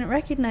Lindsay didn't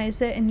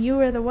recognize it, and you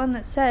were the one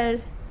that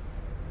said,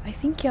 I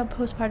think you have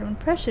postpartum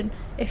depression.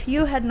 If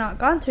you had not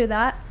gone through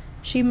that,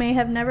 she may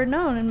have never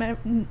known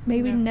and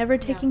maybe never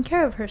taken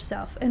care of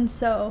herself. And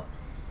so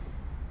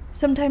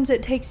sometimes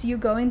it takes you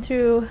going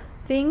through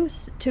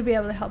things to be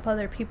able to help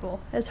other people.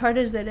 As hard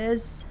as it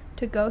is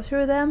to go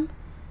through them,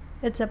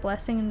 it's a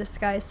blessing in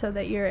disguise, so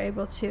that you're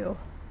able to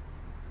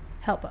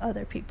help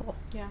other people.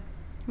 Yeah.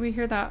 We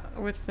hear that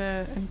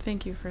and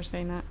thank you for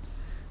saying that.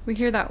 We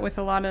hear that with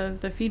a lot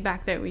of the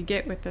feedback that we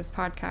get with this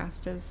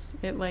podcast, is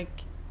it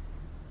like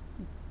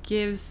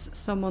gives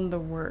someone the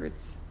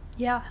words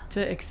to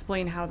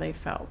explain how they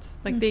felt.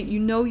 Like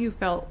you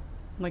felt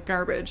like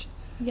garbage.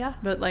 Yeah.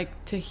 But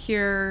like to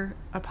hear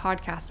a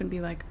podcast and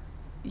be like,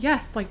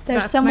 yes, like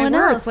there's that's someone my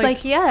words. else.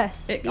 Like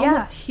yes. It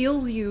almost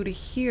heals you to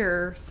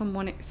hear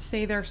someone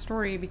say their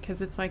story,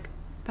 because it's like,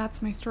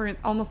 that's my story.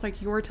 It's almost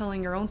like you're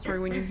telling your own story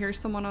when you hear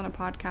someone on a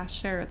podcast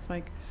share. It's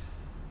like,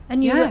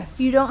 and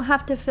you don't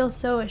have to feel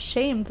so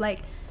ashamed,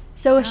 like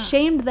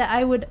ashamed that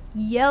I would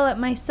yell at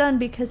my son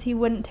because he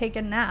wouldn't take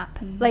a nap.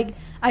 Like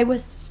I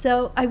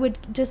would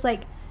just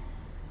like,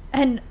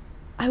 and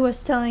I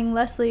was telling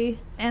Leslie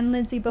and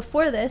Lindsay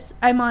before this,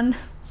 I'm on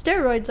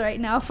steroids right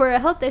now for a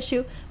health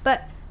issue,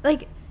 but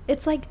like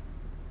it's like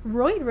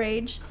roid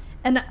rage,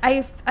 and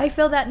I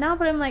feel that now,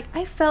 but I'm like,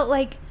 I felt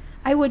like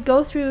I would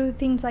go through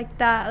things like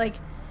that, like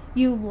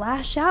you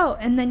lash out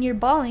and then you're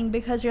bawling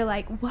because you're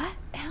like, what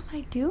am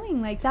I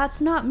doing? Like, that's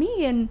not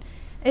me. And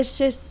it's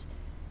just,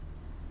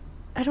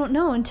 I don't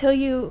know, until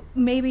you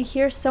maybe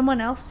hear someone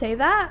else say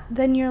that,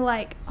 then you're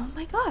like, oh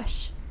my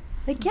gosh,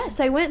 like, yes,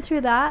 I went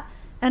through that,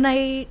 and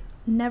I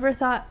never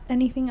thought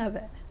anything of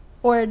it,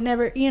 or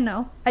never,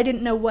 I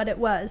didn't know what it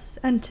was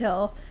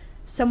until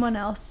someone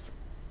else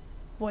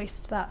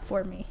voiced that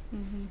for me.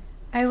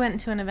 I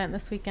went to an event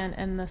this weekend,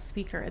 and the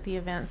speaker at the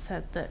event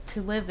said that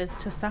to live is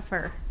to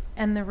suffer.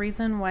 And the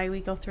reason why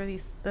we go through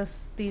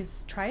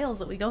these trials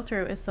that we go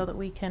through is so that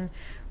we can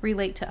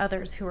relate to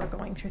others who are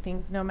going through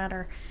things, no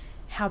matter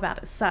how bad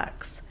it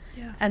sucks.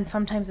 Yeah. And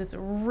sometimes it's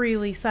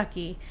really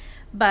sucky.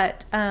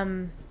 But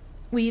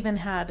we even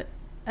had,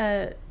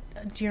 do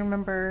you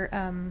remember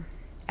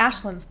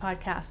Ashlyn's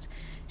podcast?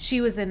 She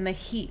was in the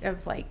heat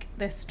of like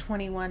this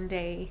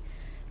 21-day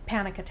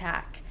panic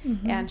attack.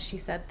 Mm-hmm. And she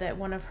said that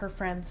one of her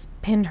friends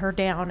pinned her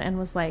down and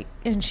was like,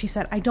 and she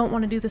said, I don't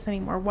want to do this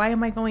anymore. Why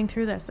am I going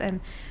through this? And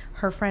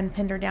her friend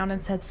pinned her down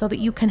and said, so that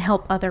you can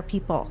help other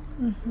people.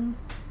 Mm-hmm.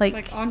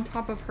 Like on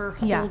top of her,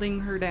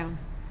 holding her down.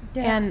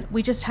 Yeah. And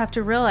we just have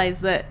to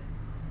realize that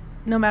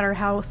no matter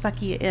how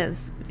sucky it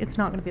is, it's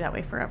not going to be that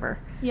way forever.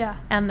 Yeah.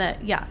 And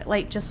that,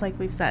 like, just like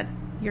we've said,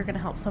 you're going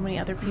to help so many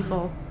other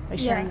people by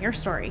sharing your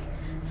story.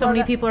 So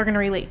many people are going to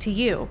relate to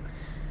you.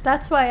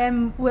 That's why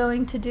I'm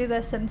willing to do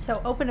this and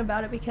so open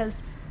about it,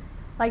 because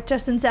like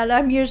Justin said,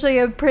 I'm usually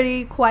a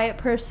pretty quiet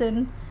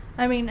person.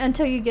 I mean,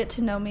 until you get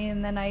to know me,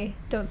 and then I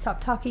don't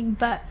stop talking.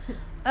 But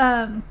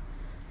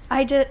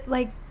I just,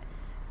 like,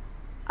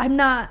 I'm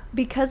not,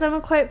 because I'm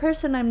a quiet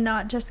person, I'm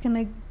not just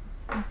going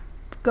to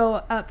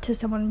go up to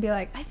someone and be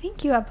like, I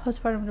think you have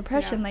postpartum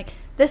depression. Yeah. Like,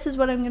 this is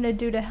what I'm going to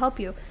do to help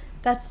you.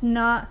 That's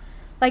not,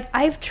 like,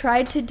 I've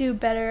tried to do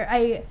better.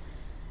 I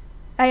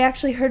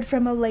actually heard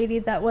from a lady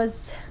that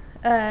was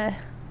a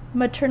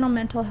maternal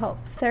mental health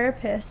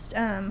therapist.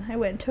 I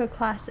went to a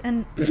class,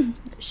 and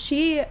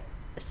she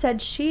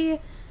said she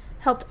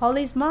helped all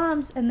these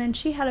moms, and then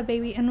she had a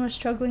baby and was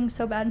struggling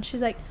so bad. And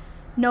she's like,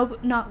 no,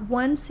 not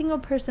one single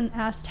person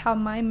asked how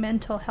my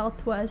mental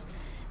health was.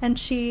 And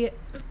she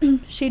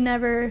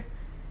never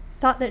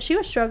thought that she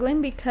was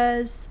struggling,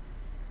 because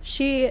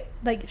she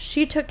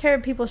took care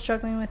of people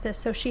struggling with this,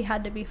 so she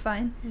had to be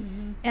fine.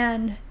 Mm-hmm.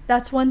 And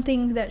that's one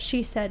thing that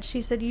she said.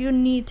 She said, you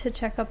need to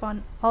check up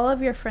on all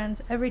of your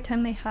friends every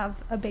time they have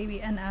a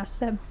baby and ask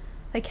them,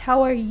 like,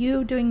 how are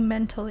you doing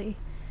mentally?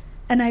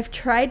 And I've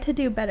tried to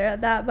do better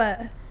at that,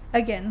 but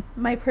again,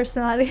 my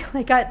personality,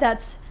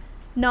 that's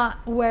not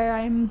where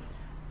I'm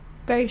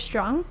very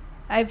strong.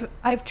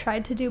 I've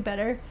tried to do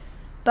better,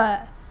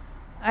 but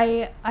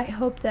I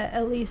hope that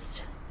at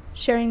least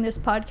sharing this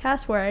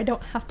podcast, where I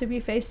don't have to be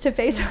face to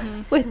face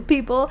with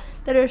people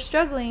that are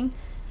struggling,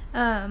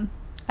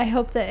 I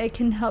hope that it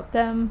can help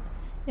them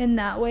in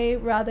that way,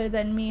 rather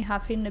than me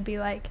having to be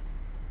like,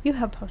 you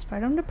have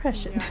postpartum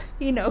depression,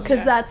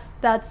 because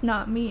that's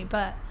not me.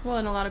 But well,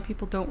 and a lot of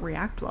people don't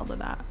react well to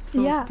that,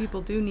 so if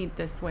people do need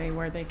this way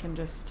where they can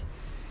just,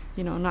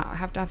 not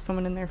have to have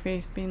someone in their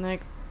face being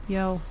like,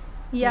 yo,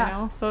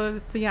 so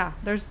it's,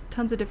 there's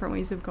tons of different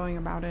ways of going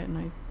about it,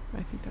 and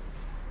I think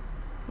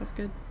that's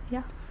good.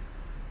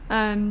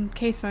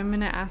 Okay, so I'm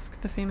going to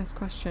ask the famous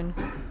question,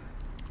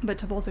 but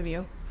to both of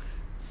you.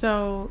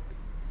 So,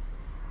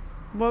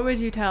 what would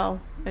you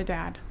tell a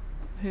dad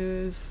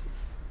whose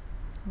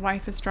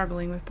wife is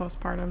struggling with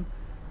postpartum,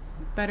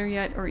 better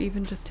yet, or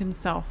even just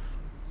himself?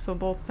 So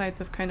both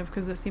sides of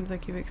because it seems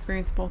like you've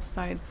experienced both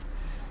sides.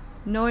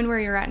 Knowing where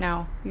you're at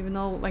now, even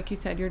though, like you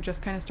said, you're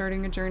just kind of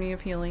starting a journey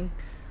of healing,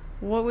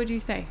 what would you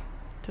say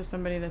to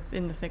somebody that's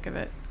in the thick of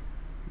it?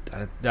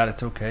 That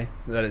it's okay,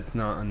 that it's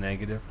not a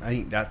negative. I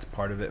think that's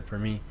part of it for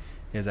me,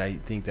 is I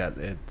think that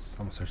it's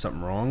almost there's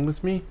something wrong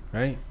with me,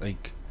 right?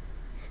 Like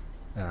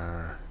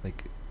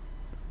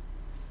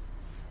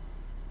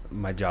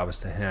my job is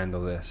to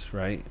handle this,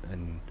 right?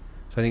 And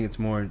so I think it's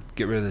more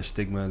get rid of the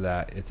stigma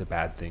that it's a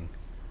bad thing,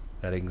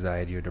 that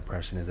anxiety or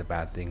depression is a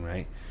bad thing,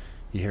 right?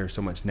 You hear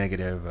so much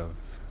negative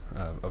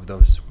of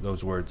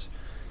those words.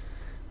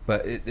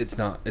 But it's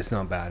not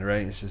bad,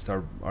 right? It's just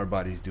our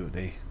bodies do what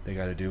they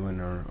got to do, and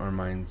our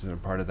minds are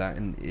part of that.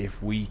 And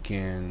if we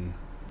can,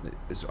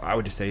 so I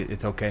would just say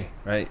it's okay,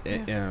 right?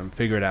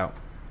 Figure it out.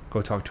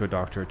 Go talk to a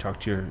doctor, talk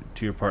to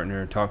your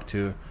partner, talk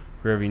to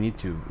whoever you need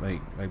to.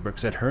 Like Brooke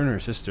said, her and her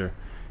sister,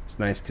 it's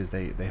nice because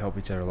they help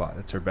each other a lot.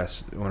 That's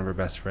one of her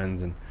best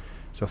friends, and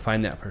so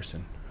find that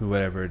person,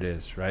 whoever it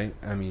is, right?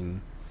 I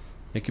mean,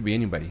 it could be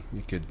anybody.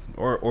 You could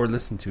or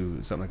listen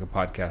to something like a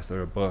podcast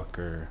or a book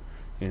or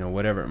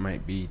whatever it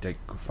might be, to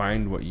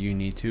find what you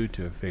need to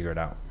figure it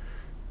out.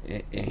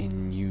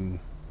 And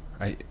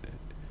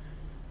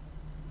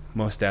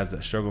most dads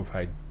that struggle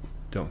probably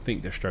don't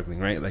think they're struggling,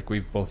 right? Like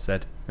we've both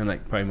said, and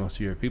like probably most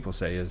of your people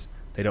say, is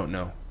they don't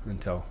know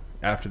until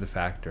after the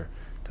fact, or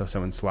until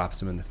someone slaps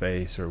them in the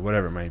face or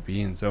whatever it might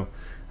be. And so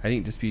I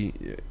think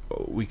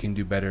we can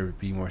do better,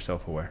 be more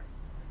self-aware,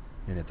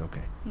 and it's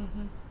okay.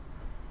 Mm-hmm.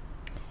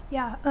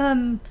 Yeah,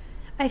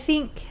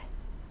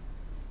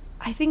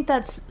 I think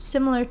that's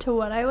similar to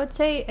what I would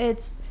say.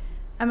 It's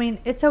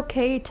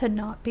okay to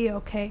not be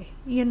okay,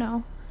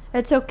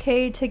 It's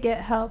okay to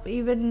get help,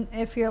 even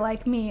if you're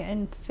like me,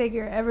 and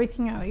figure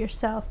everything out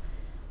yourself.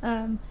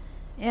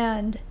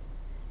 And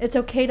it's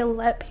okay to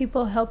let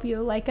people help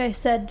you. Like I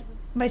said,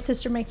 my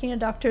sister making a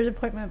doctor's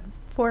appointment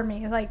for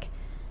me, like,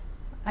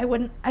 I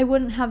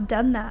wouldn't have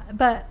done that,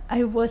 but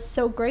I was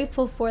so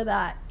grateful for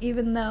that,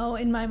 even though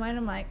in my mind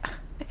I'm like,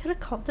 I could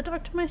have called the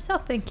doctor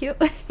myself, thank you.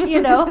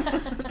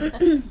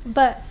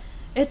 But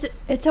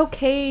it's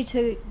okay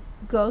to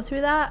go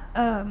through that,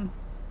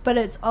 but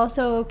it's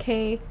also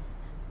okay,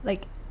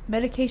 like,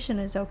 medication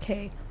is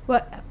okay.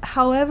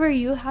 However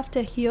you have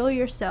to heal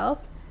yourself,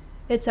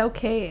 it's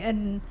okay.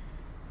 And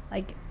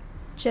like,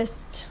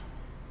 just,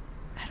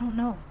 I don't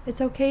know,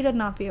 it's okay to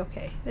not be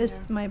okay.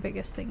 It's my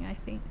biggest thing, I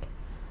think.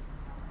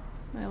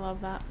 I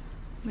love that.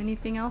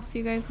 Anything else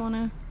you guys want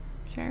to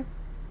share?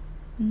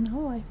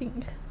 No, I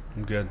think.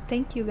 I'm good.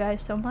 Thank you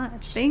guys so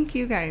much. Thank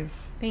you guys.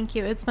 Thank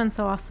you. It's been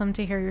so awesome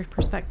to hear your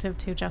perspective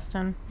too,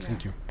 Justin.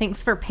 Thank you.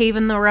 Thanks for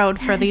paving the road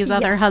for these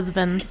other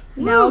husbands.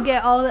 Now Woo.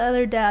 get all the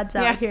other dads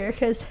Yeah. out here,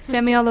 because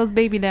Send me all those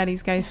baby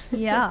daddies, guys.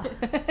 yeah.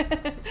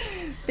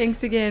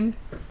 Thanks again.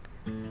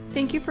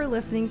 Thank you for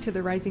listening to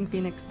the Rising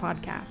Phoenix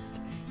podcast.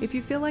 If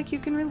you feel like you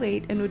can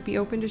relate and would be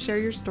open to share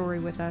your story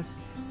with us,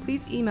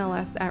 please email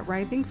us at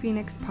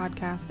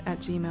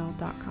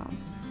risingphoenixpodcast@gmail.com.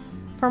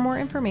 For more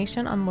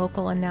information on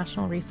local and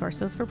national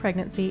resources for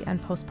pregnancy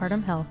and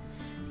postpartum health,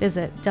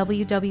 visit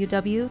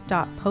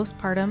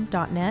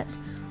www.postpartum.net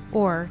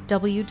or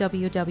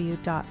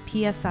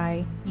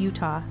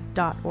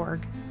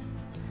www.psiutah.org.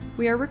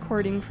 We are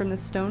recording from the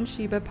Stone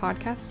Sheba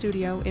Podcast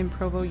Studio in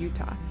Provo,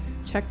 Utah.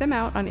 Check them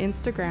out on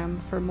Instagram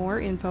for more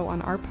info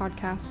on our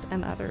podcast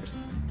and others.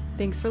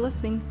 Thanks for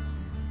listening.